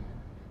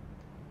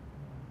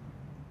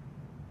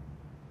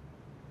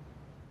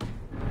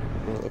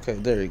 Okay,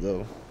 there you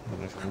go.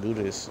 I'm just gonna do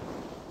this.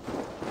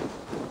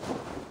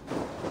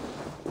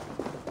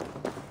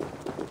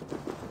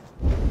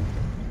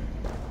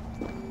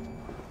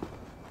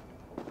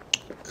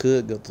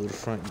 Could go through the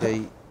front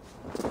gate,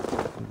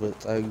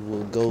 but I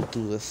will go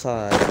through the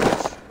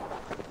sides.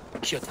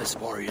 Kjotve's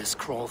warriors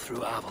crawl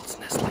through Aval's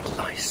nest like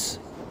lice.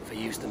 If I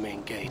use the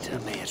main gate,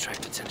 it may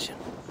attract attention.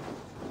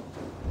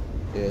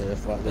 Yeah,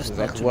 that's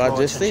exactly what I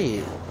just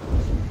said.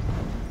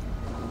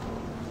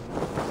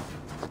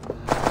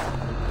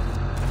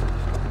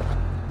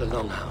 The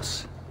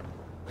longhouse.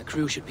 The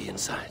crew should be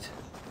inside.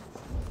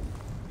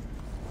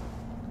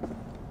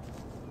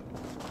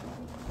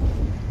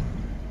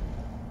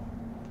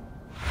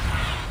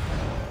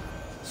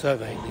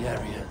 Surveying the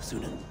area,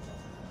 Sunan.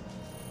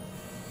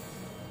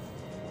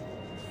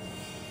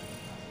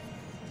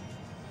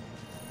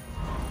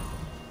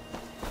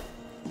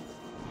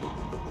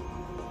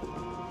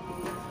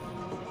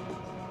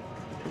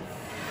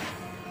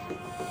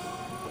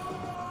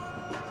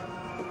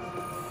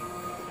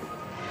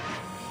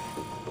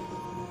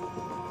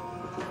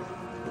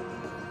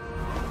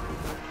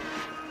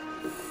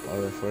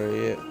 For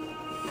it.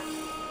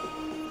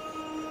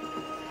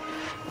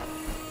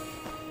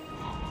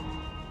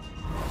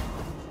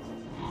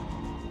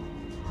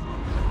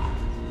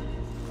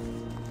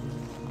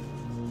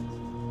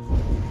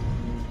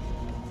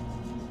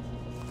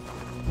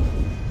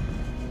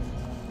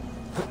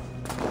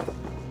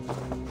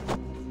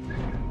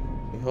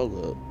 Hey,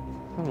 hold up.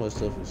 How much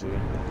stuff is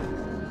here?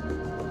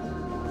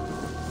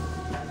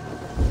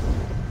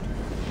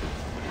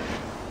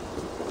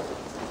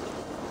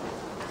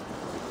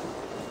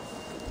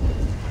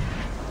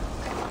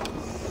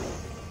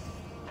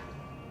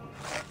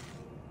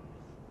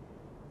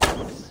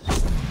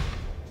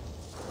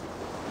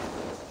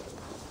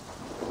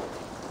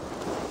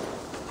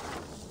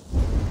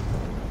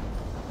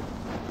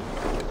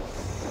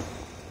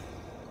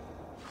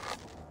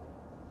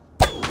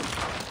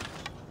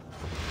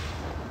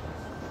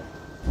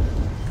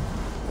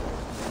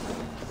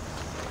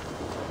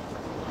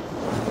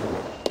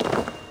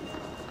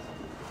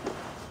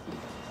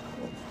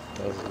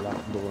 That was a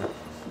locked door.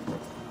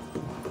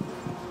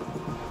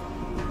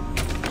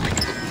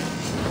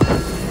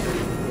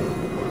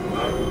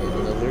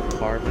 Another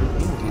carbon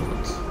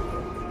ingot.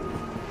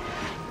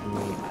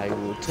 I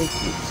will take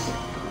it.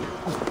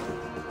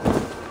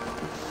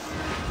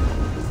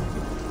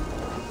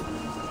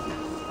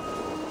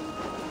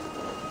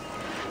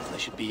 There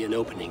should be an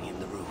opening in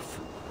the roof.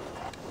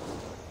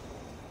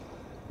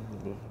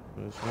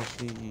 Let's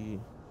see.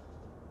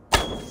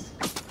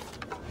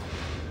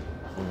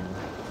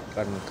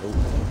 Got an coat.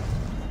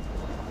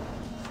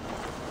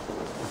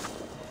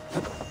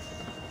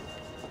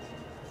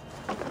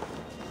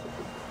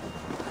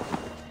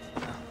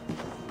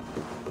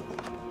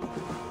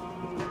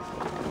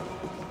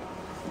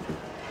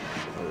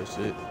 That's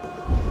it.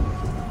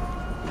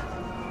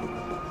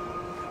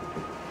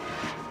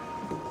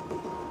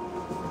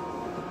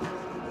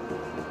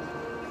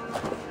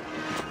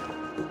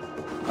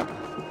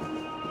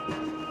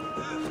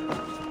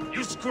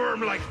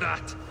 squirm like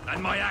that,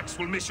 and my axe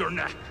will miss your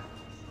neck.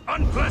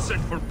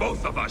 Unpleasant for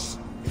both of us.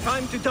 If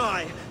I'm to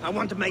die, I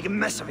want to make a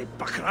mess of it,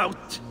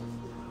 Backraut.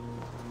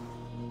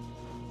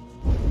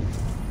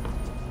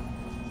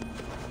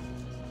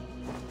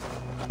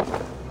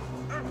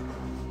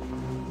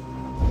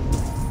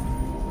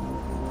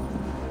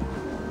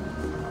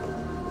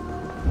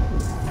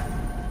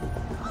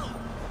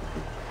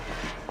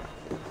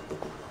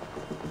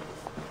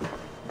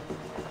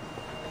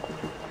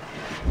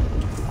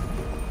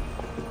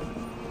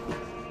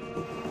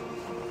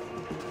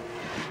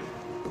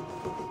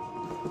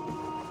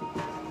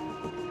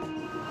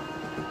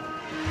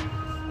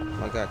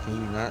 My God, can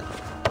you not?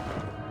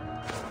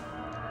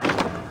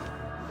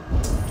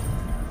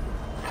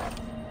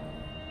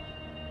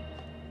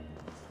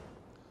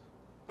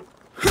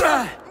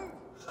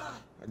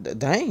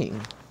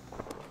 Dang.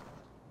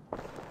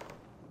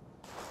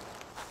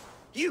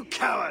 You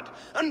coward!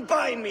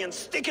 Unbind me and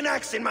stick an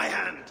axe in my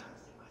hand!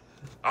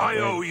 I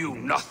owe you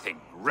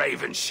nothing,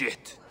 raven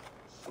shit.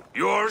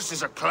 Yours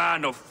is a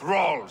clan of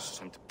thralls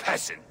and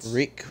peasants.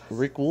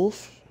 Rick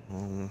Wolf?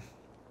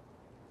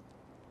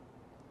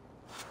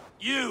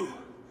 You!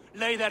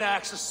 Lay that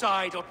axe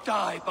aside or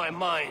die by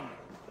mine.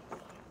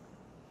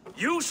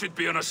 You should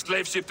be on a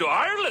slave ship to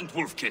Ireland,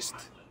 Wolf-Kissed.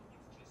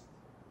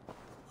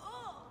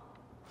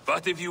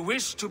 But if you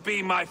wish to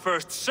be my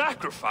first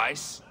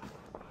sacrifice,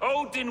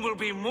 Odin will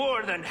be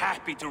more than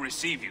happy to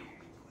receive you.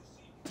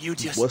 You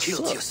just What's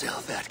killed up?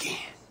 yourself, Adki.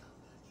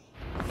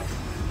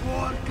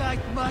 Work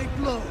like my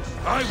blows.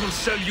 I will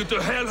sell you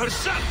to Hell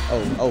herself!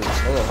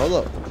 Hold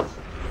up.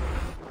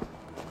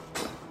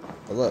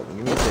 Hold up,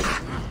 give me a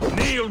second.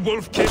 Kneel,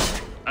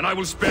 Wolf-Kissed, and I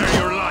will spare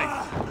your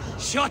life.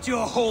 Shut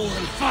your hole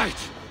and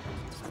fight!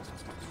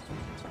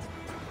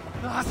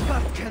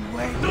 Asgard can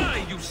wait.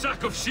 Die, you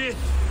sack of shit!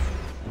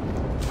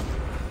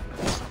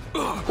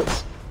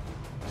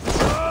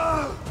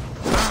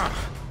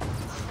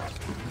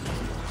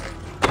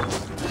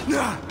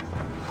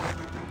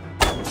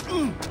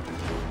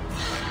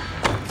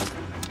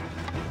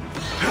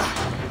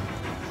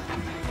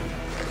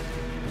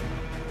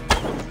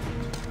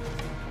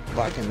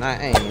 But I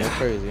cannot aim, that's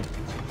crazy.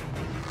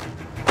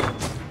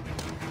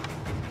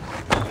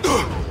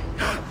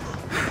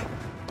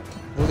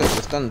 Who got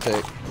the stun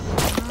attack?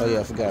 Oh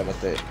yeah, I forgot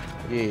about that.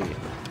 Yeah.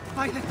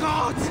 By the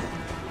gods!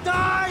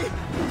 Die!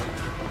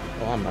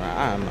 Oh, I'm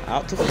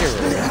out to figure it.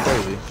 That's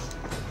crazy.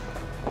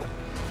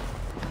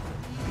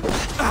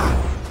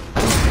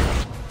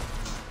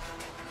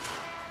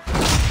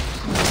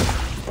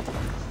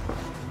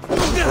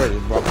 Already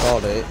broke all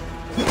that.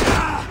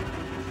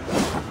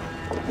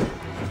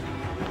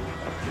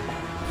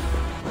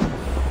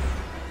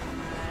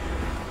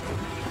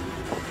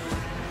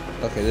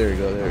 Okay, there we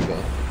go, there we go.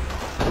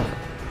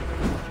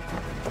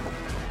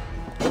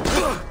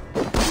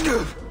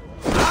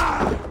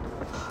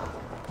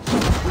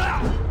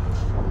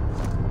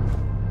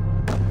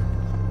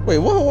 Wait,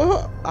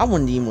 what? I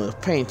wasn't even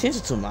paying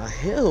attention to my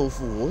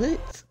health.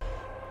 What?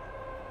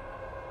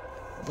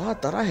 But I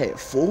thought I had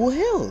full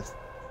health.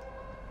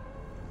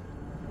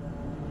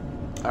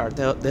 Alright,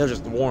 that was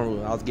just the warm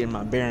up. I was getting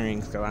my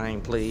bearings because I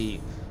ain't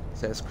played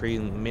Assassin's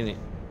Creed in a minute.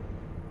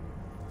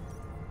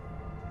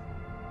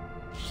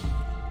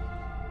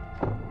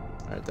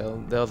 Alright,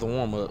 that was a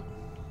warm up.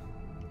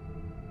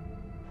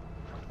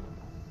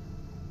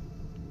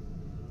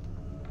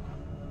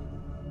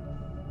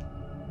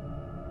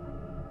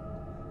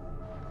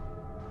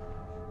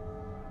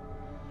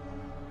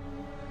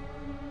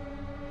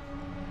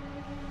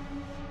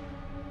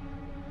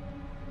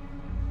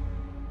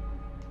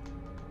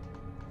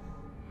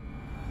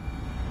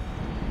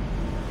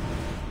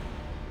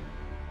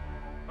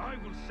 I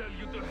will sell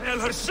you to Hell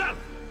herself!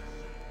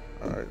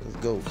 Alright, let's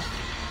go.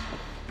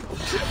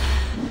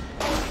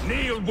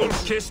 Kneel,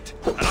 Wolf-Kissed,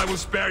 and I will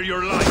spare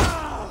your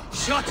life.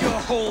 Shut your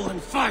hole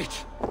and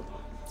fight!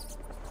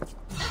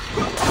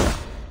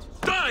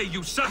 Die,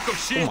 you sack of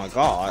shit! Oh my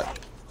God.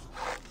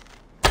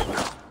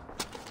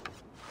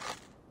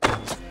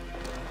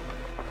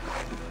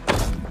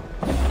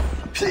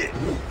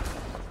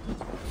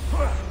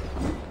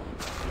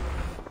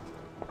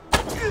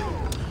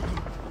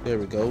 There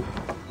we go.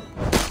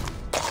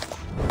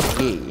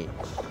 Yeah.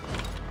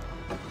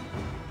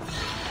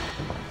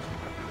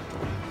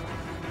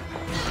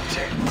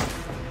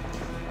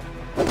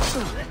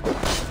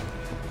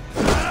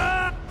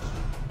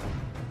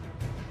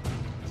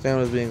 Sam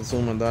is being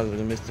consumed and dodged with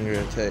a missing her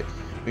attack.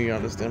 We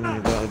understand when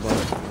you got a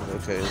bunch.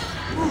 Okay.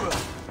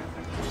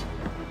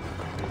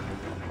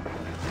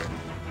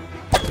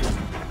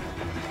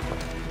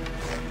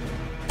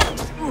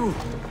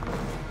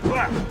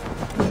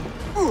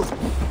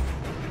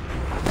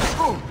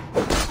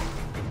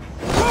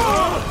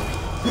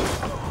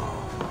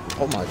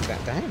 Oh my God,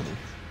 dang.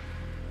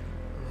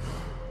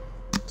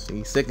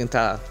 See, second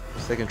try.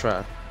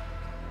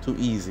 Too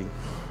easy.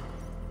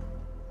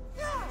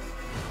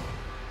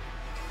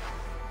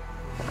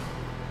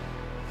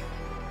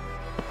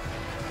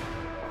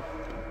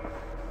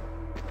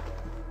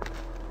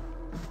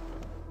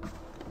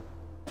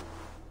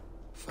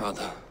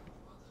 Father,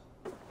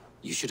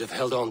 you should have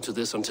held on to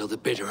this until the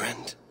bitter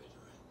end.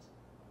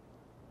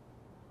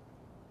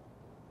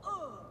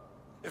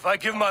 If I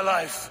give my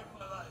life,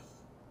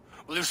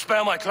 will you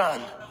spare my clan?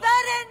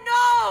 Let it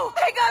know!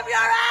 Pick up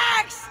your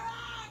axe!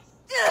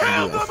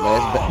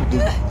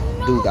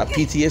 Dude got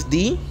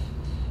PTSD.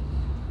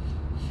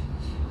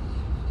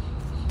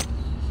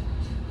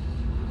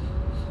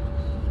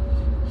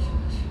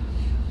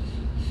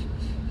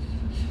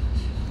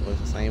 Was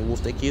the same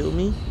wolf that killed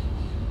me?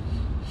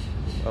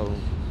 Oh.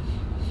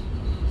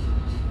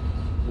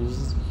 Who's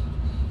this?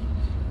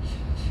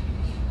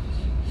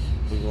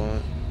 We going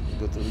to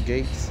go through the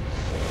gates.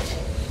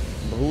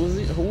 But who is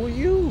it? Who are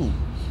you?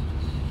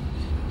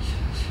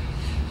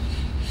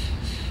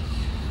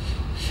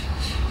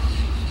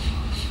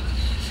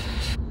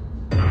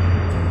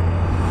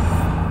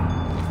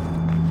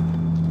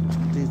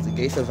 These the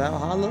gates of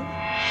Valhalla?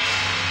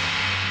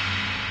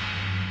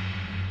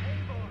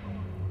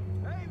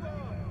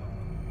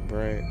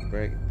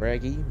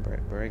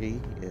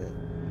 Braggy, yeah.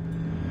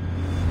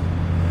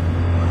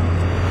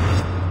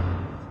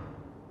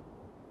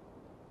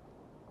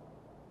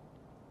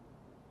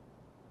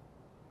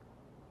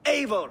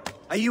 Eivor,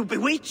 are you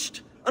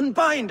bewitched?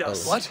 Unbind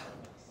us. What?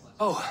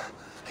 Oh,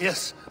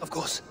 yes, of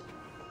course.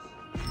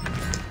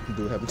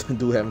 Do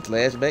having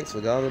flashbacks?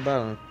 Forgot all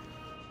about him.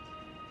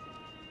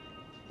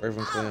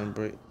 Raven clan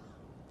break.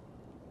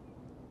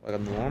 I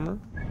got new armor.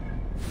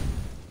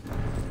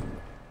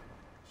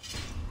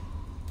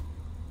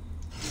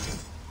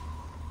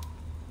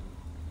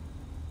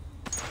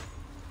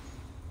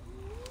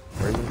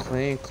 Raven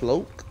clan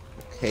cloak.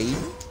 Okay.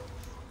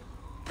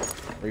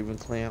 Raven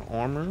clan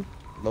armor.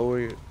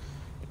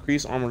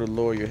 Increase armor to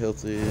lower your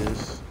health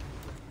is.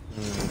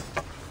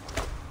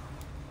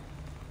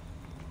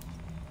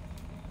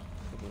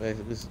 This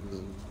is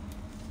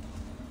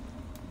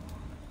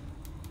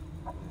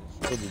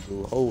supposed to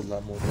do a whole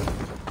lot more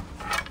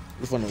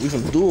damage. We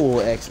from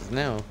dual axes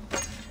now.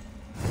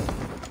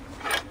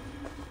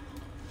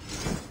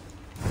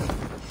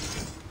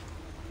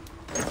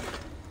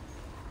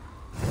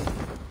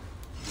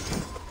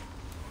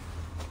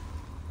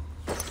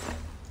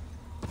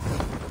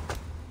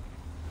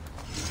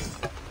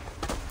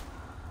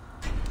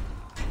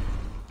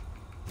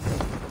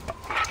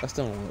 I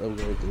still don't want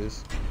to upgrade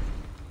this.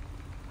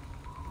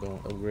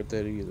 Don't upgrade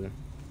that either.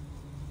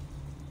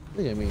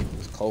 Look at me,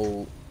 it's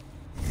cold.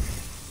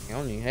 I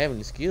don't even have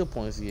any skill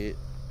points yet.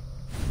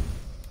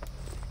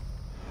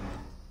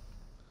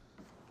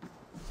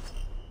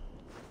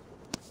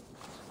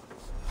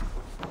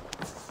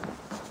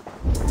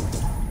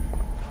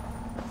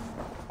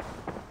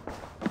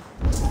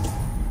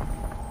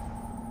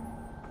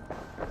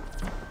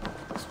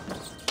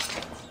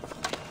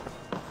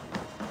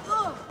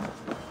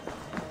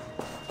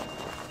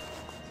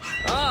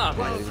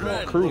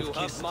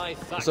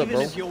 What's up,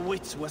 bro? Your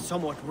wits were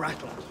somewhat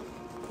rattled.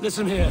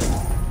 Listen here.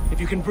 If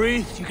you can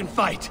breathe, you can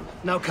fight.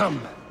 Now come,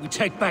 we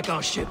take back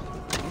our ship.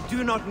 You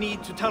do not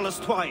need to tell us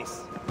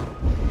twice.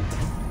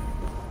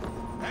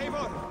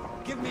 Eivor,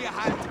 give me a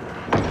hand.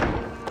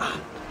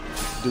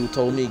 Dude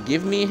told me,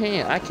 give me a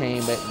hand. I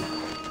came back.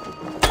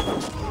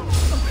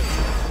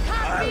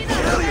 I'll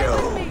kill you.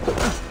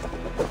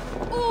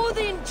 Oh,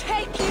 then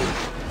take you.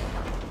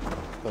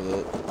 Hold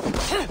up.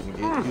 Let me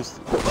get used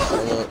to it.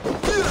 Hold up.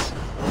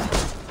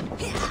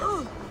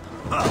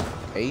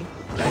 Hey,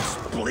 let's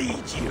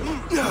bleed you.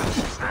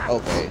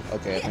 Okay, I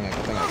think I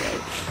got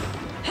it.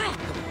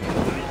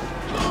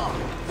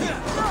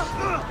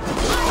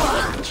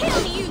 I'll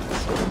kill you.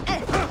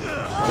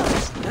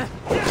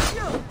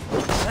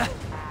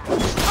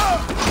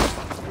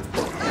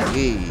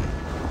 Hey.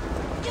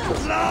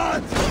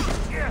 Blood.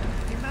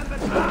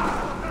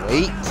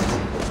 Wait.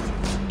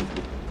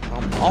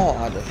 I'm all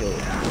out of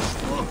here.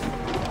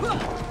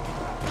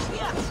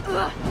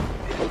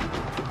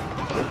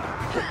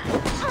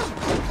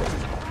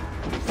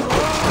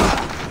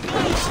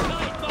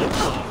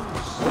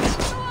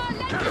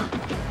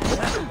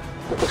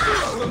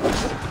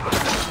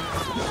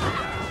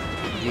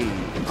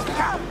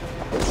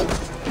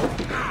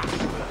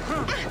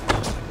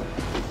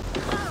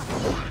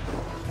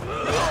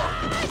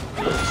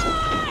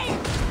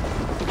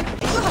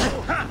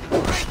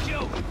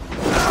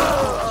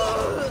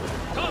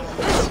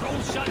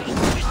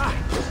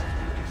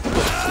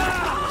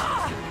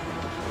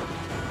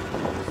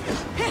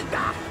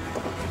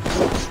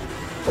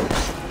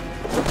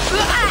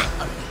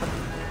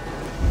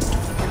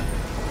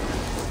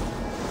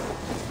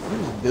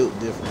 Built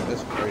different.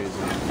 That's crazy.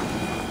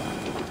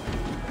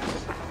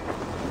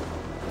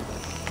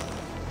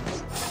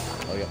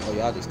 Oh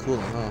y'all just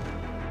cooling, huh?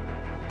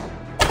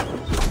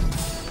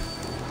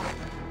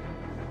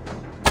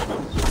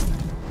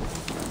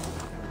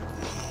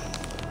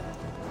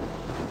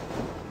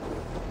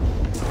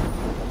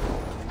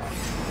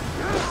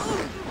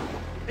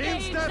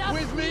 In step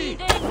with me.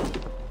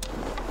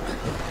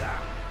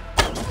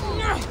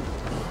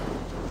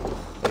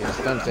 Yeah,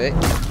 stun tech.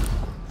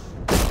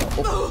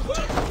 Oh,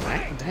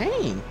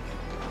 dang.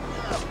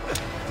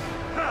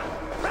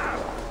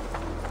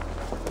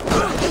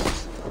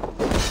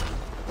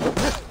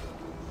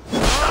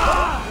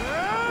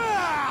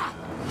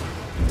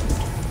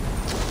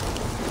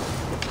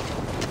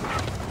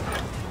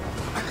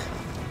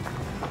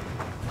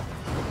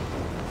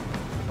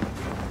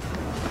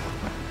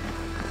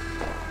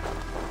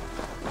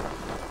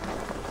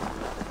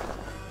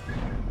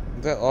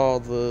 Is that all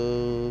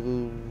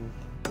the...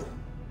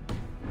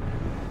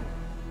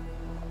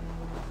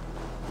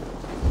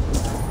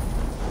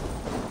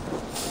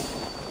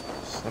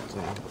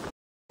 Something.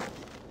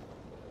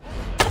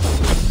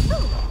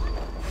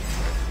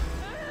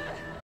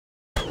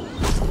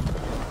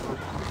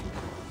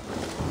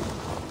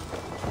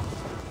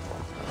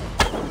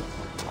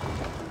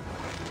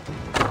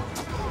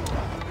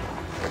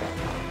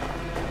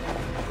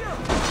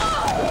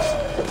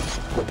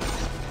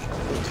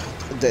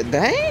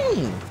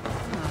 Dang!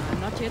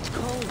 Not yet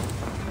cold.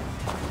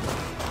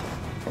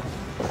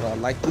 What I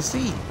like to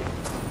see.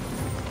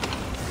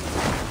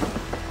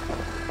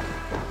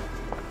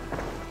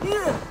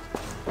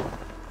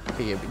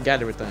 Okay, yeah, we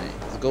got everything.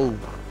 Let's go.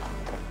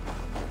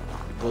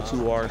 Go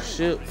to our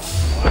ship.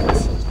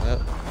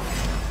 Yep.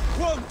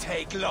 Won't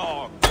take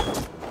long.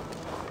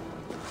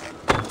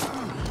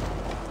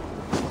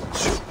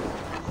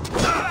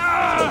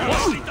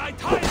 Die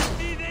tired,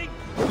 thieving.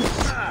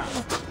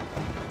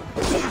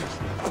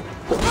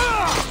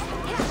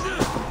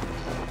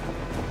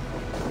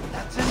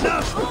 That's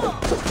enough.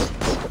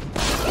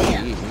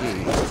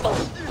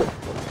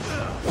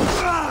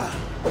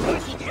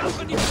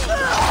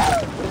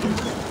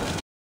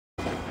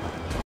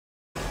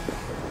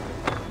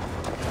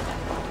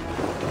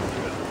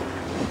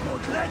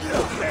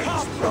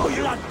 I'll throw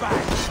you that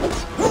back.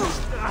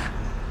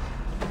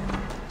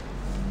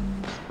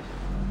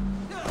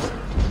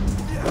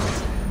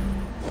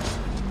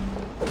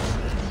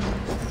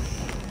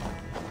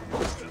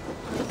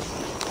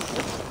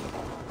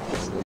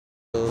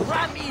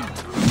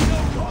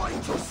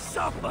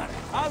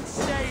 I'll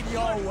say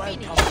you're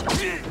welcome.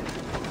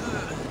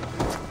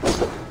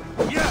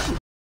 Yeah.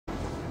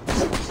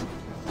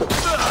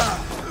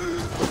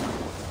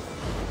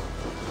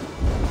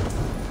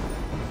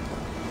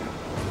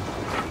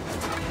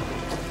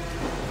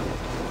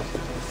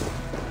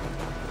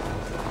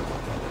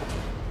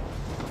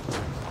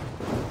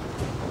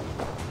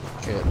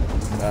 Okay,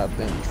 I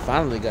think we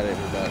finally got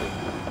everybody.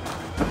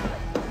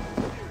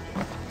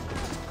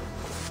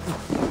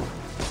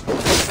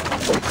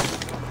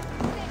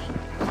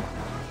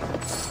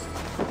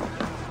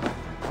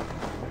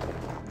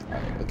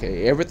 Okay,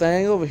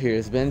 everything over here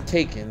has been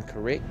taken,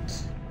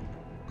 correct?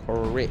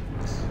 Correct.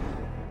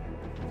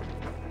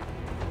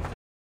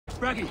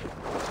 Braggy,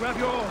 grab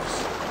your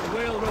oars. The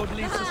railroad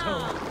leads us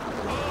home.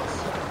 Ross,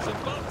 it's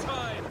about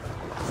time.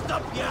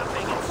 Stop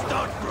yapping and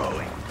start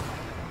rowing.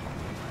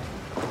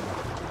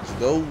 Let's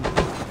go.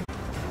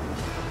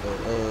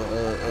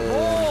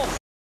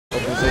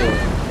 Open sail.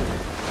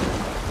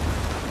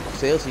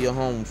 Sail to your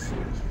home.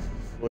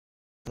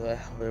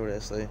 Whatever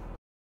that say.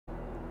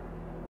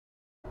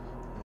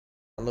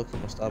 Look, I'm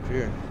gonna stop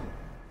here.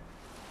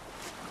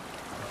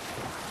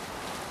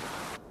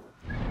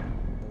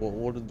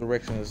 What the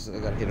direction is? I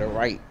gotta hit it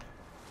right.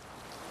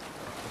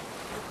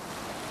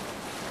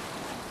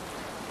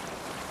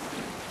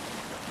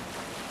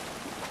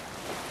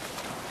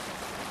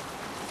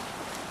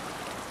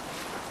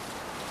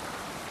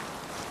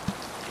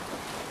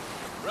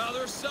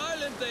 Rather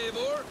silent,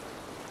 Eivor.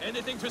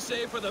 Anything to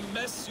say for the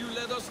mess you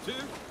led us to?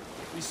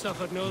 We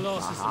suffered no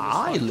losses in this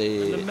Highly.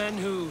 fight, and the men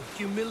who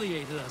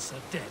humiliated us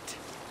are dead.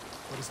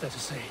 What is that to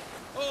say?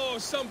 Oh,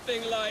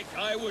 something like,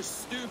 I was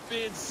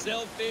stupid,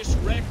 selfish,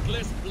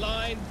 reckless,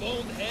 blind,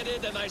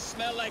 bone-headed, and I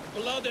smell like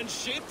blood and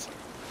shit?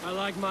 I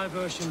like my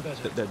version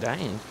better.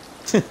 Dang.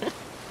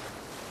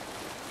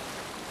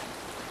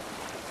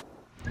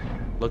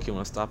 Look, you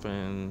wanna stop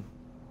and...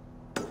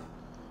 You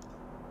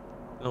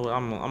know what,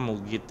 I'm gonna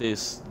get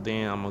this,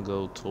 then I'm gonna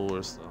go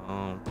towards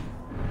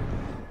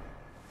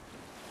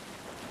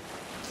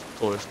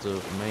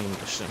the main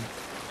mission.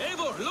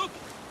 Eivor, look!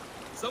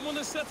 Someone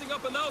is setting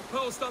up an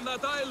outpost on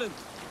that island.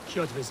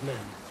 Kjotve's men,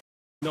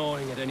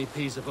 gnawing at any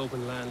piece of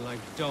open land like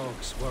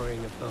dogs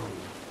worrying a bone.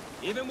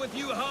 Even with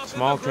you half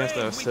Small in the camps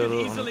that are grave, we can settled on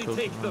the easily coast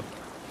take of them.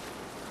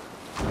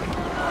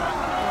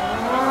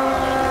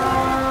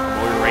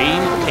 Boy,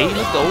 raid, okay,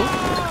 let's go.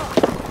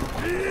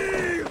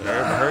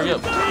 Hurry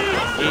up.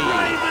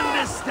 Even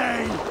this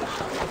day.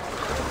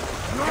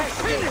 You're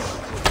finished.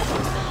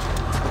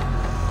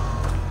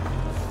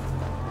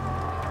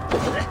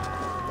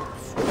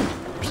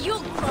 You'll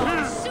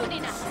crawl soon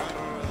enough.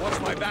 Watch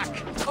my back.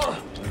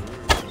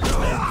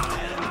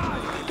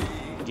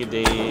 Get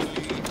dead.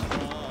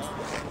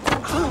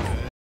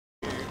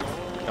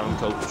 Young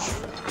coach.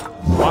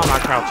 Why am I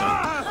crouching?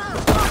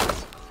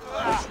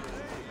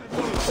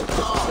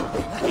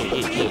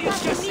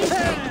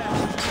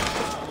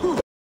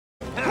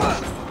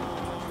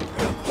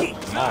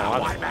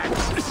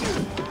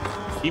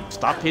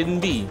 Stop hitting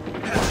B.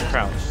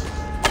 Crouch.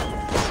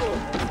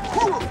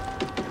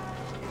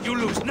 You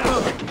lose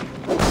now.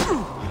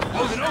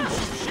 Hold it on,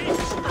 shit.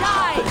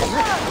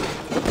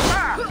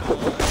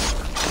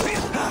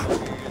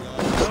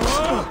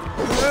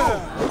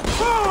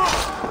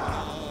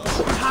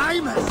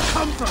 Time has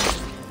come for me.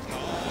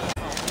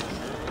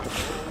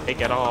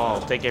 Take it all.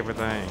 Take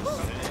everything.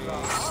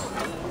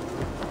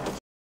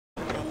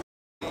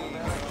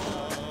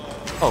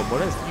 Oh, but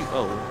that's you.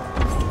 Oh.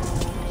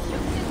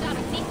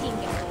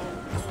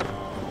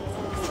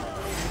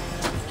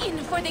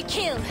 before they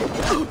kill.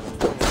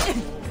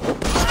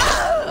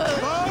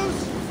 Bows,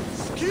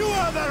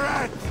 skewer the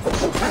rat!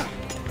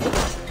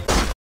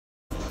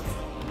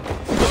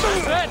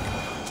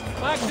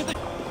 Back to the...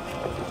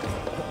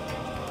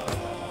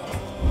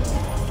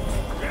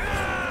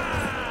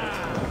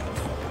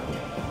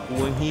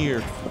 One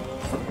here.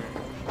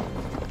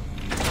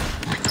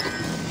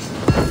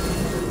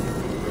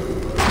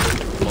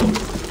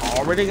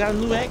 Already got a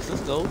new axe,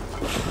 let's go.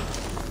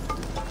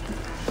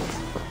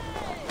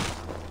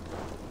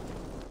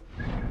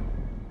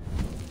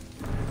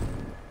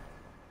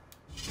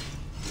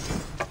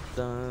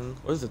 Done.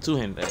 What is the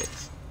two-handed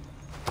axe?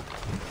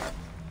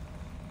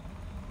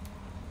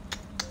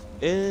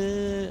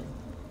 Yeah,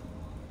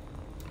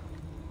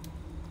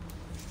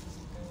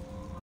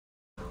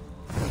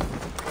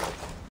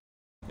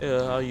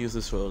 I'll use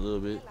this for a little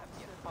bit.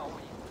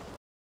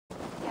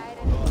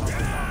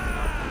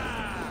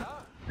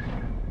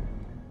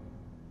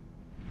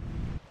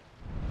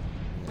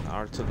 I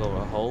already took over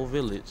a whole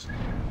village.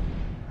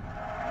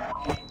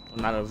 Well,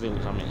 not a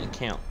village, I mean a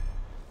camp.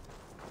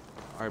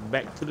 Alright,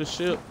 back to the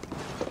ship.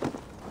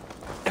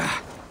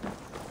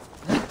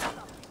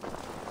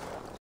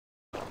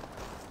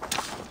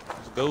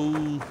 Let's go.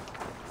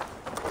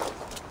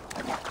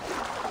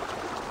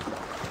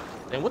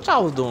 And what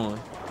y'all was doing?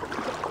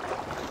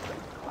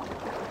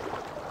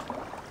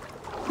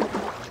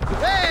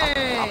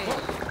 Hey!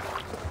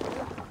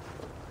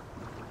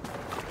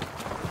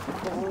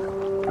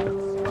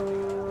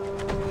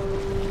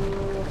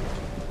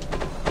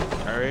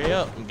 Hurry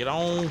up and get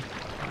on.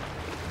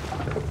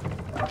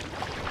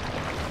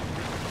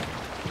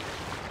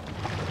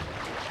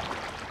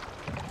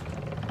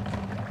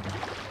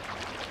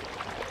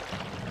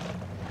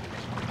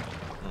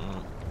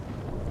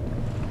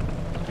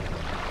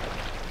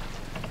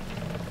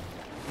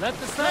 Let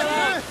the sun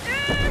out!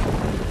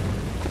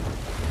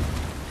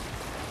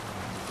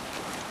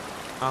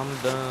 I'm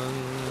done.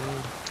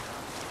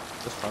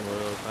 That's probably a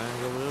little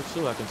thing over there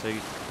too I can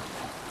take.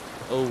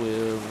 Oh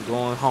well, we're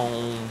going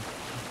home.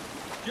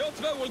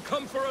 Jotva will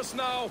come for us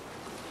now,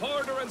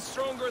 harder and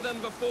stronger than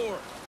before.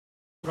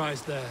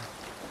 Rise there.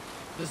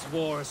 This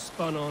war has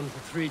spun on for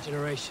 3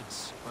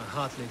 generations. I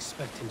hardly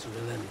expect him to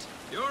relent.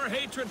 Your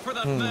hatred for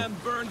that man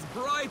burns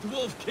bright,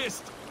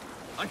 wolf-kissed.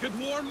 I could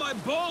warm my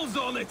balls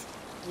on it.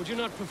 Would you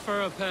not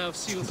prefer a pair of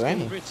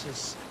sealskin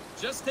breeches?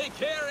 Just take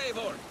care,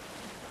 Eivor.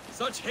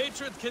 Such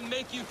hatred can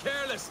make you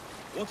careless.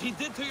 What he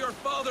did to your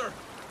father,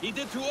 he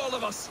did to all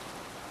of us.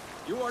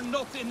 You are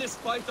not in this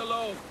fight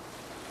alone.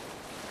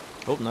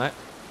 Hope not.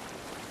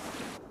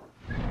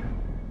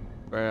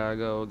 Where I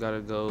go, gotta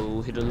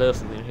go hit the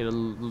left and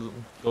then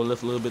go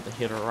left a little bit and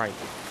hit the right.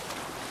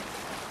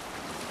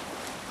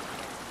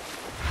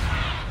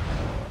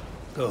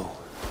 Go,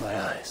 my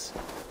eyes.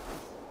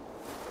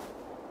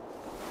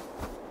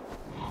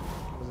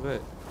 What's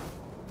that?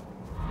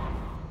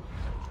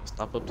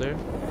 Stop up there.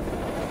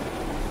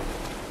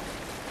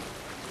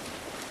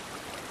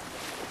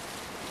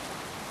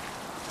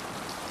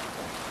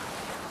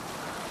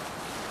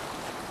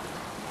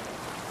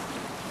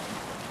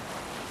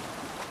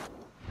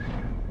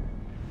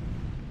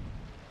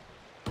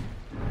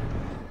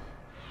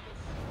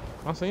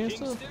 I'm saying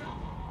stuff.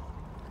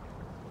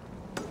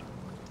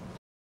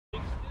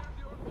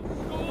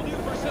 Scold you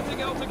for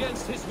setting out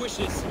against his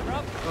wishes.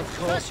 Of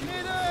course you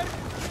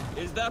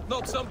Is that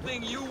not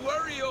something you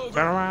worry over?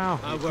 Turn around.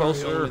 I worry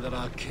Closer. only that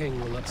our king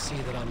will not see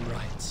that I'm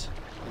right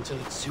until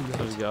it's too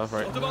late. Get off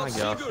right What now. about I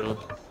get off Sigurd?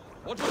 too.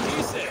 What would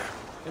he say?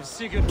 If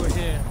Sigurd were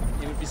here,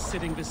 he would be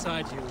sitting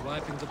beside you,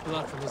 wiping the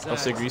blood from his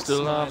eyes. Sigurd, you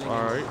still alive? Smiling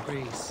All into right. the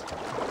breeze.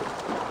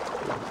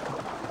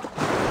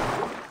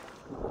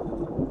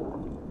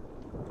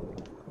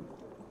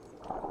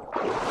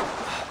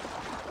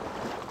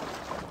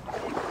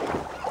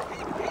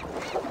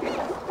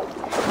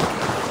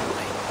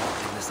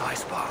 In this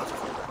ice bath.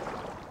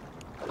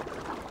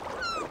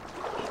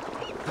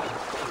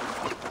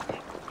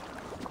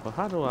 But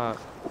how do I?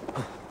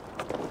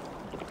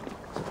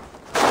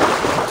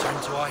 Turn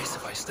to ice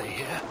if I stay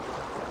here.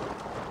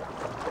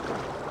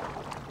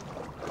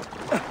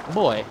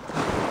 Boy,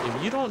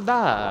 if you don't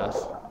dive.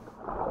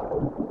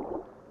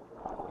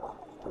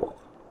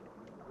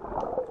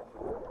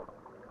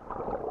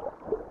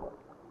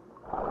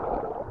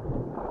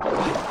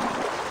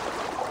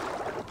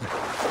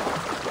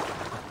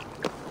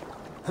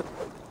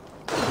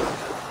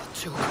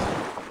 Too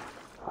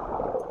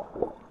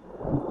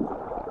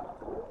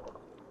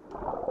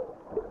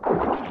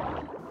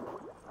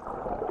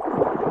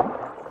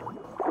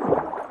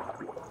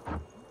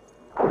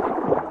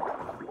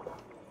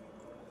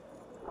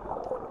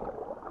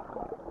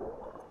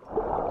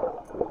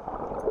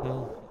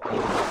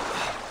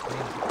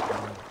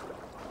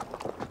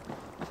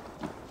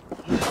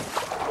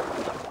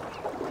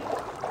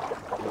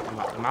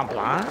Am I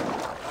blind?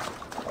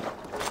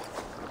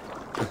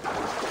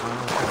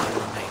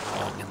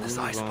 in this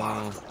ice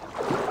bath.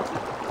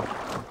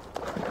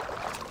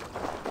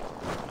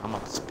 I'm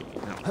up to speed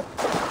now.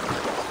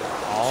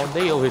 All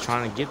day over here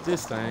trying to get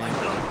this thing.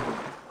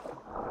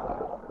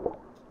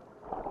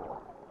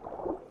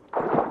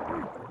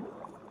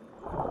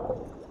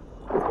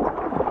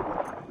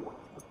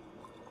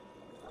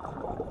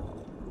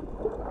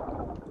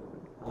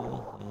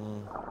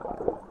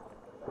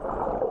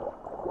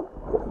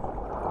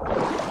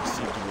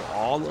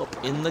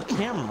 in the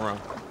camera.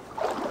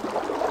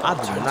 I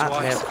do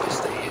not have to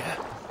stay here.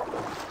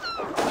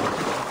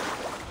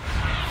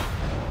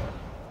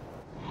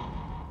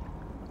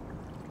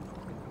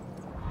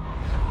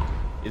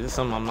 Is this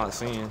something I'm not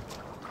seeing?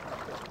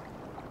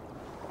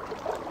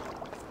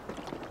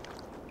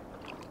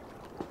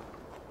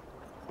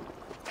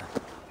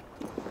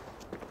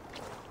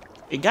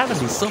 It gotta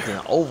be something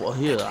over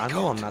here. I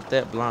know I'm not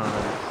that blind.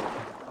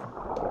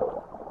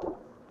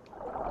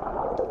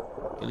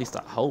 At least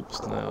I hope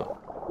so now.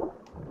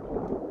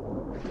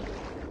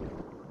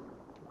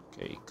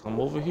 Okay, come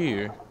over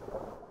here.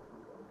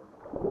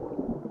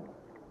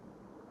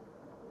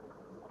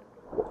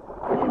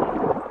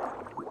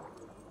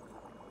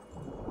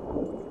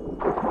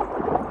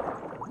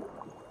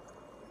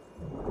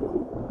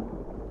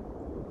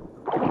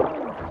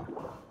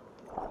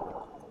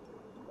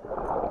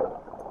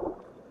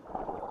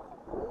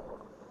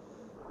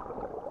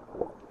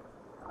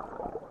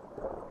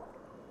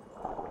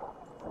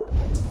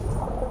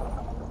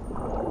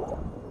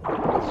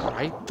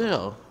 Right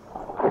there.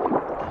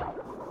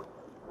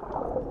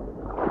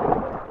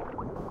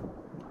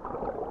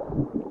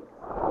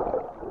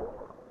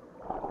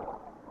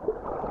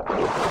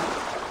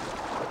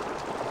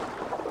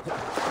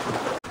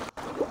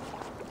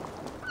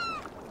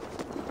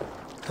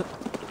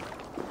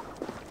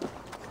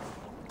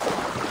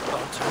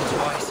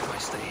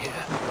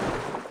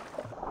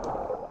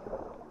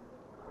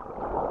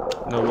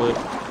 You know what?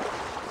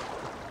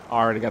 I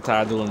already got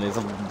tired of doing this.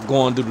 I'm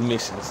going to do the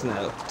missions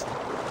now.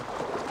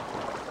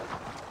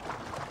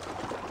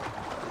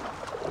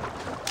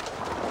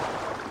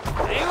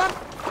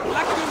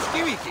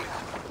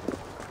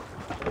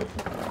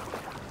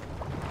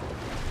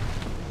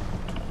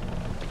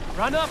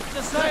 Run up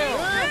the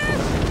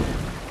sail!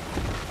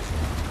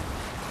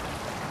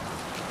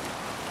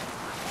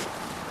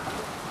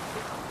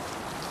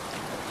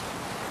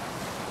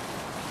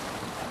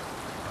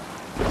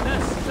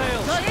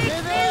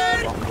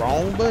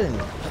 Wrong button.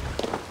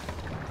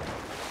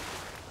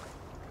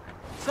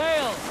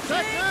 Sail!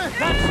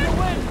 Catch the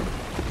wind!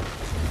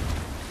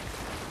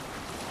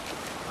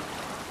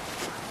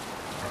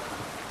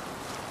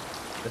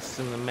 The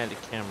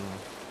cinematic camera.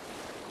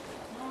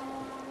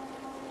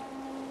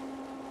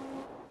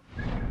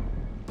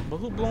 But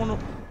who blowing up?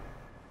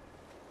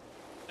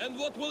 And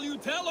what will you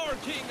tell our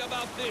king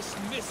about this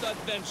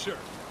misadventure?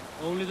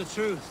 Only the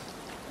truth.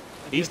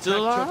 He's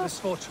still alive? This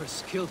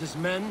fortress killed his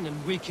men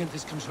and weakened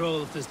his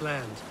control of this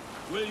land.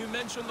 Will you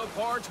mention the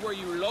part where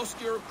you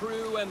lost your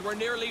crew and were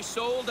nearly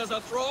sold as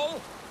a thrall?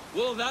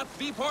 Will that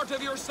be part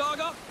of your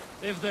saga?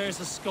 If there's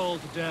a skull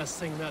to dare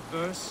sing that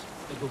verse,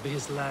 it will be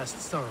his last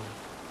song.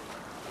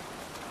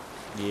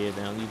 Yeah,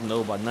 they don't even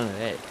know about none of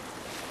that.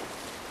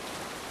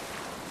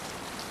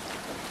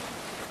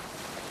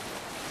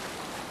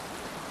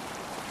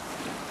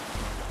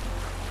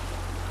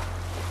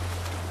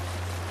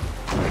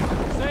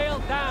 Sail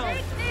down!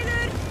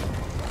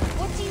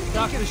 What do you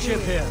Dock think the of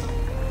ship doing? here.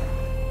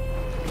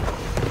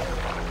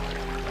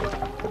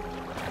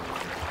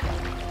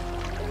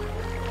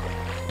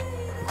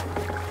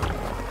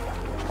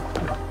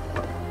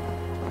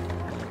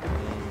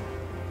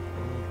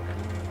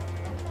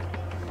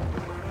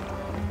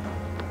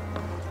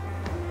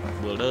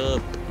 What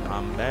up?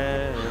 I'm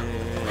back.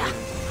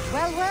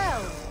 Well,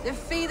 well, the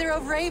feeder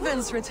of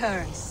ravens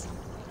returns.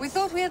 We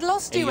thought we had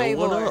lost you, Hey, yo,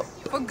 what Eivor. up?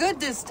 For good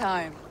this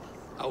time.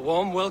 A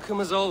warm welcome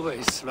as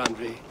always,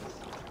 Randvi.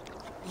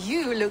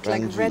 You look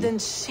like Ranji.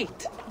 reddened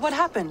sheet. What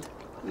happened?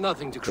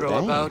 Nothing to crow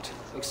Damn. about,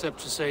 except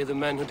to say the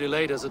men who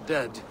delayed us are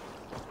dead.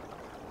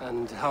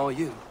 And how are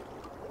you?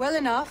 Well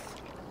enough.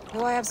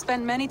 Though I have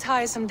spent many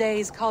tiresome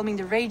days calming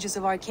the rages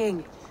of our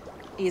king,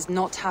 he is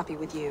not happy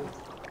with you.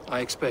 I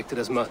expected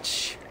as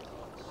much.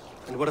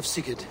 And what of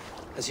Sigurd?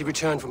 Has he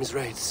returned from his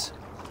raids?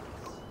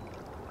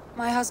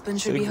 My husband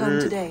should be home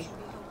Sigurd. today.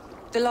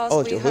 The last Oh,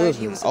 it's we your heard,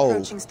 he husband. was Oh.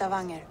 approaching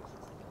Stavanger.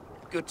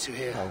 Good to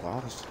hear. Oh,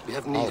 gosh. We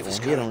have need of his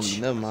courage.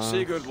 Never mind.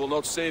 Sigurd will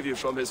not save you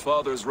from his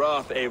father's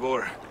wrath,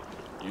 Eivor.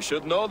 You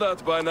should know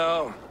that by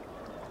now.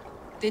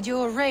 Did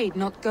your raid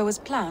not go as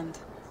planned?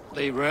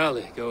 They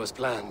rarely go as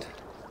planned.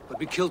 But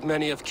we killed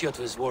many of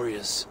Kjotve's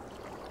warriors.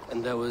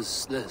 And there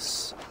was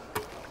this.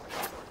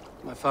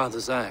 My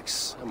father's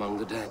axe among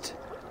the dead.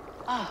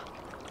 Ah,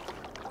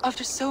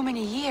 after so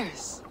many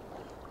years.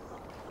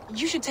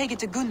 You should take it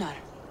to Gunnar.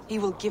 He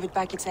will give it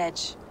back its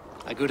edge.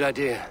 A good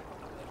idea.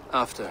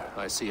 After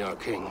I see our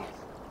king.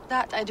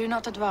 That I do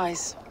not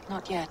advise.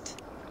 Not yet.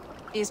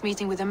 He is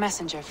meeting with a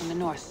messenger from the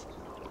north.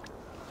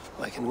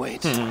 I can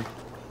wait.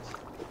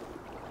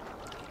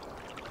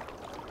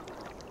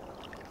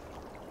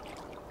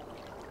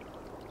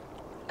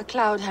 A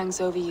cloud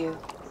hangs over you.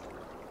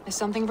 Is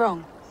something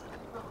wrong?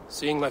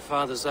 Seeing my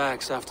father's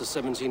axe after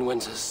 17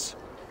 winters,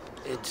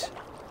 it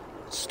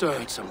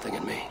stirred something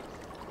in me.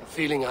 A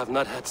feeling I've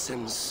not had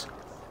since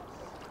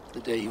the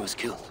day he was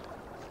killed.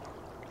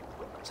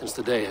 Since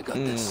the day I got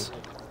this.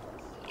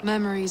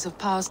 Memories of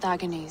past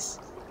agonies.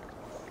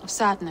 Of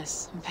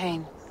sadness and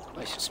pain.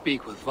 I should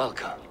speak with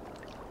Valka.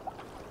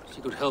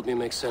 She could help me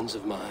make sense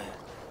of my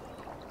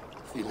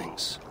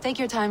feelings. Take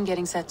your time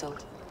getting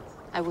settled.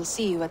 I will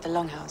see you at the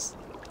Longhouse.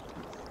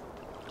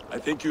 I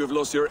think you have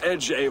lost your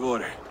edge,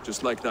 Eivor,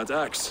 just like that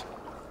axe.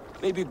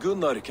 Maybe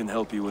Gunnar can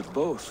help you with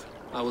both.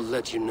 I will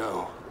let you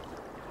know.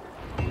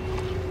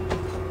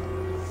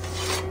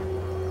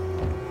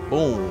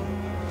 Boom.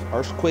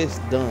 First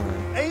quest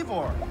done.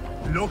 Eivor,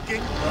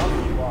 looking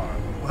rough you are.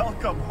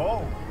 Welcome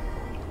home.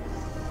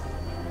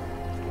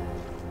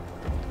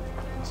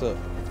 What's up?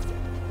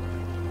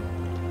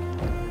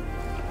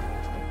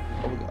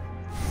 What we got?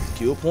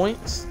 Skill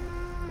points.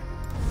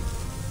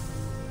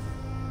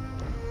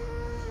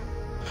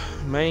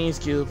 Main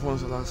skill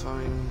points allow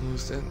fighting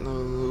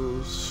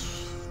sentinels.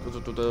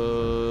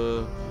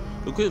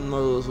 Equip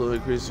modes will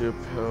increase your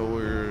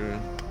power.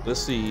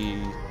 Let's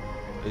see.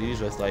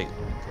 Usually it's like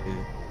okay.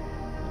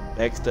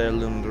 Backstab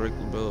them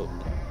directly below.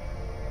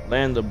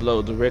 Land a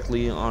blow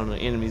directly on the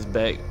enemy's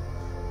back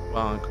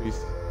while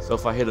increase. So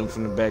if I hit them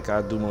from the back,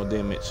 I do more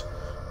damage.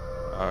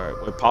 Alright,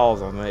 wait,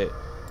 pause on that.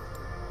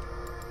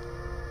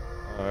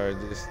 Alright,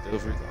 this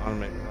delivery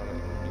automatic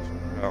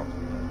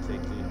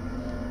take it.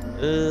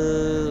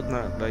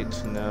 Not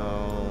right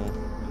now.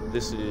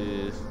 This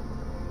is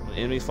when the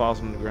enemy falls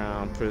on the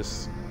ground,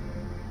 press.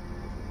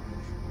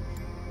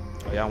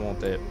 Oh yeah, I want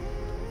that.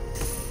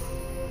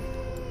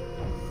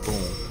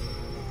 Boom.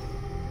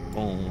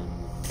 Boom.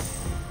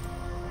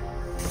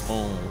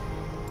 Boom.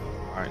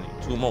 Alright, I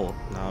need 2 more.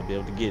 Now I'll be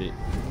able to get it.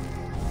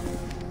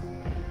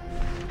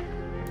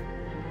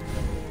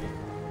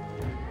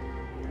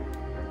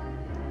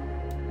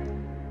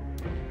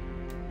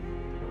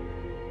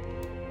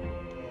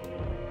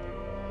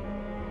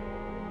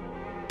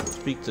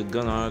 Speak to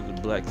Gunnar the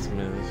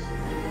blacksmith.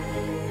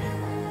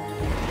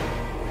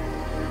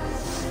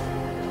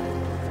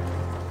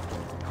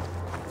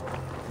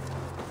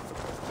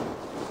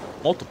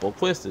 Multiple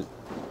quested.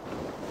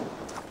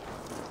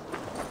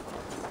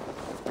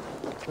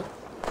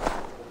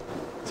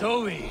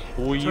 Toby,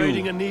 Who are you?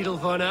 trading a needle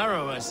for an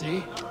arrow, I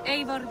see.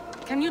 Eivor,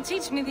 can you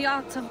teach me the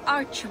art of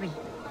archery?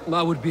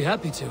 I would be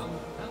happy to.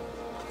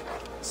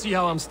 See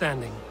how I'm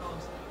standing.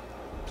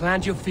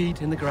 Plant your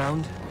feet in the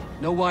ground,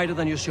 no wider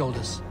than your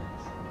shoulders.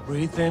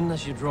 Breathe in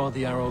as you draw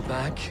the arrow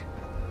back.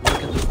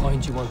 Look at the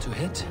point you want to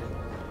hit.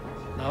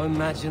 Now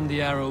imagine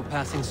the arrow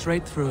passing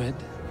straight through it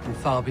and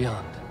far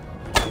beyond.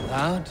 Breathe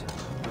out.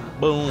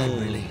 Boom.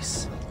 And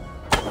release.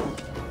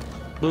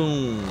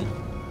 Boom.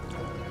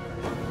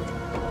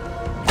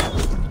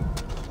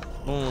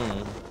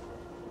 Boom.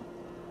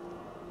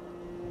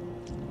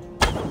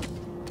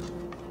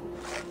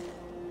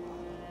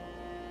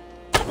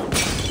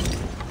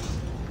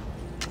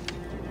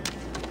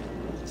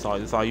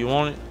 That's all you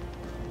wanted?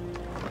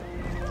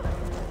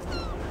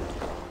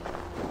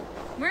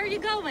 Where are you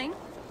going?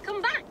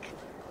 Come back.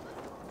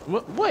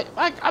 What? What?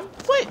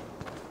 What?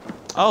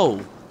 Oh.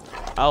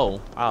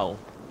 Oh. Oh.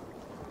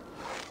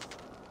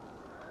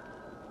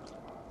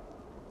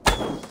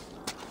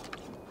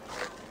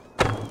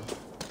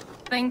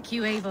 Thank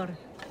you, Eivor.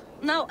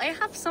 Now, I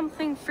have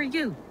something for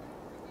you.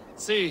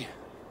 See,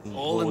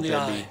 all in the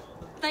eye.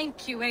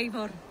 Thank you,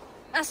 Eivor.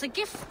 As a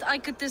gift, I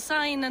could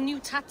design a new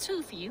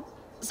tattoo for you.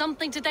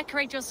 Something to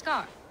decorate your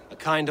scar. A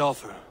kind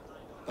offer,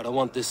 but I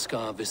want this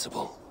scar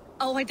visible.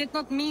 Oh, I did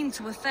not mean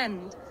to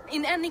offend.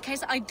 In any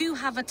case, I do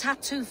have a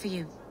tattoo for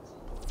you.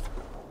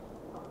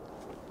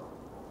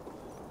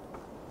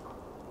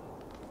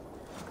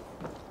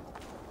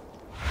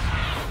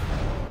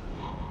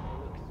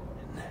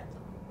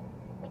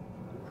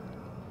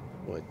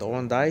 What,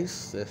 throwing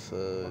dice?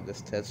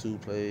 That's tattoo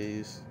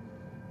plays.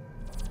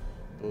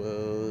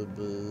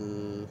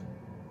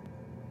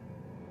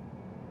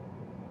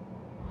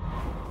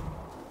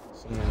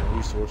 Some kind of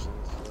resources,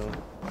 you know?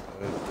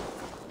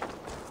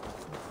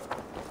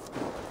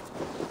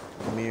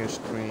 Mirror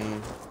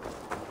screen.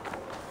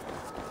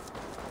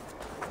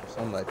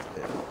 Something like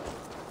that.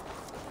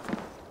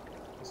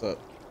 What's up?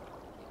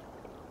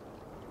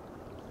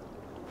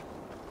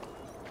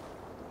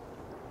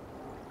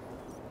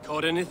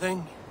 Caught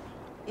anything?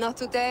 Not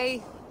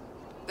today.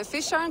 The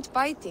fish aren't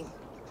biting.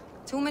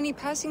 Too many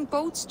passing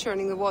boats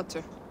churning the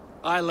water.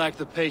 I lack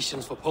the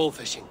patience for pole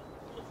fishing.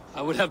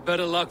 I would have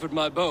better luck with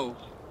my bow.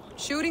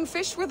 Shooting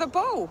fish with a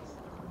bow.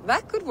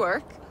 That could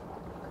work.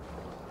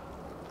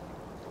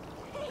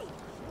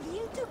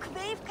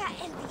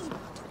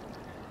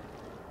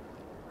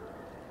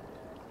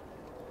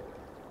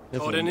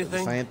 Caught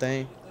anything? Same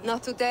thing?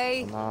 Not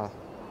today. Nah.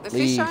 The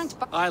Leave. fish aren't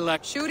I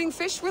lack shooting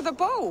fish with a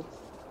bow.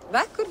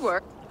 That could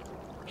work.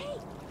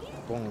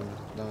 Boom.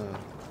 Done.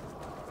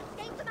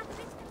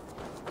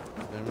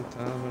 Every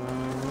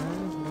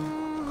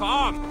time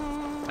Come!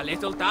 A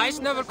little dice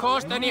never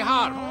caused any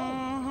harm.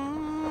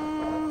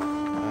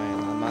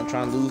 I'm not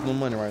trying to lose no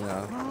money right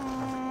now.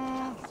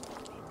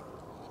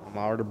 I'm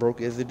already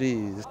broke as it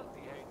is.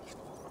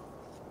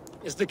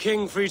 Is the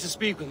king free to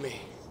speak with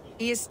me?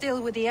 He is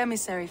still with the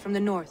emissary from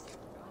the north.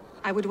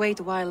 I would wait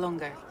a while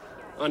longer.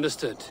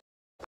 Understood.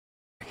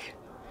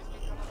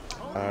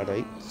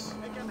 Alright.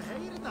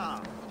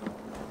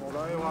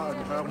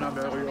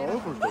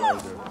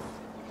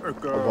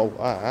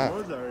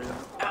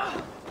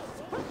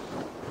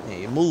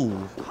 Hey,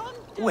 move.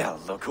 Well,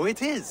 look who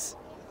it is.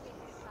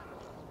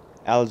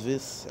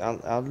 Alvis.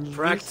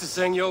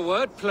 Practicing your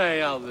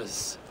wordplay,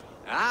 Alvis.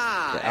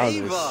 Ah, yeah,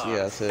 Alvis. Eivor. Yeah,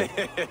 that's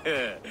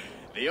it.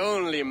 The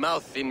only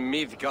mouth in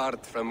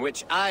Midgard from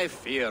which I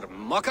fear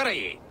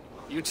mockery.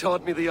 You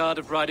taught me the art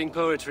of writing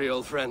poetry,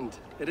 old friend.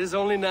 It is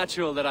only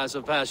natural that I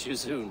surpass you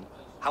soon.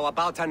 How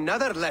about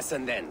another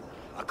lesson then?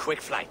 A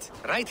quick flight.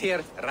 Right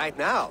here, right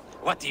now.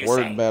 What do you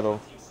Word say? battle.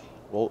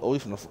 Well, are we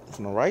from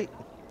the right?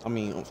 I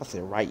mean, if I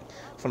say right,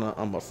 from a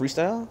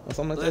freestyle or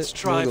something like that? Let's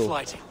try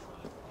flighting.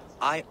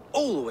 I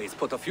always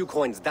put a few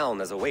coins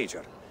down as a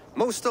wager.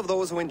 Most of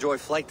those who enjoy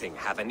flighting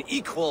have an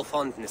equal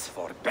fondness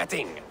for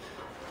betting.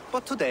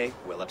 But today,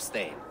 we'll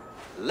abstain.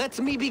 Let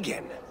me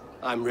begin.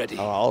 I'm ready.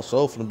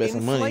 Also for the best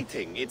of money. In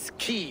flighting, it's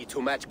key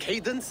to match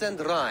cadence and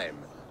rhyme.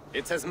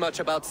 It's as much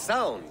about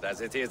sound as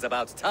it is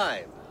about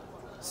time.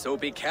 So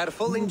be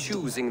careful in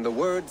choosing the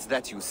words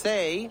that you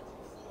say.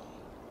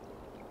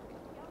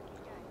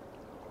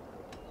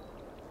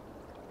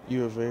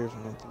 You are very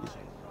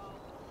fantastic.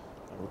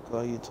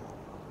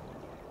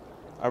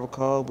 I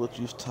recall what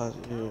you've taught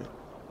here.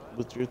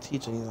 With your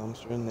teaching, I'm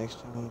sure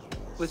next challenge.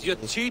 With your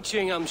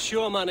teaching, I'm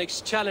sure my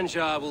next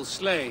challenger I will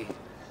slay.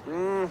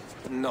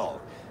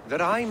 No. The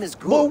rhyme is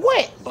good. But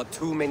what? But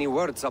too many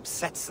words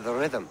upsets the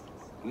rhythm.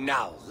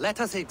 Now, let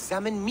us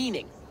examine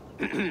meaning.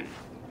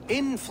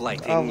 In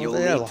flighting, you'll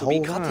need to be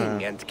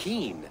cutting and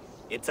keen.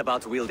 It's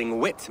about wielding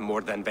wit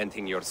more than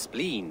venting your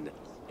spleen.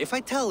 If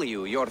I tell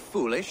you you're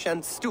foolish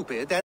and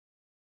stupid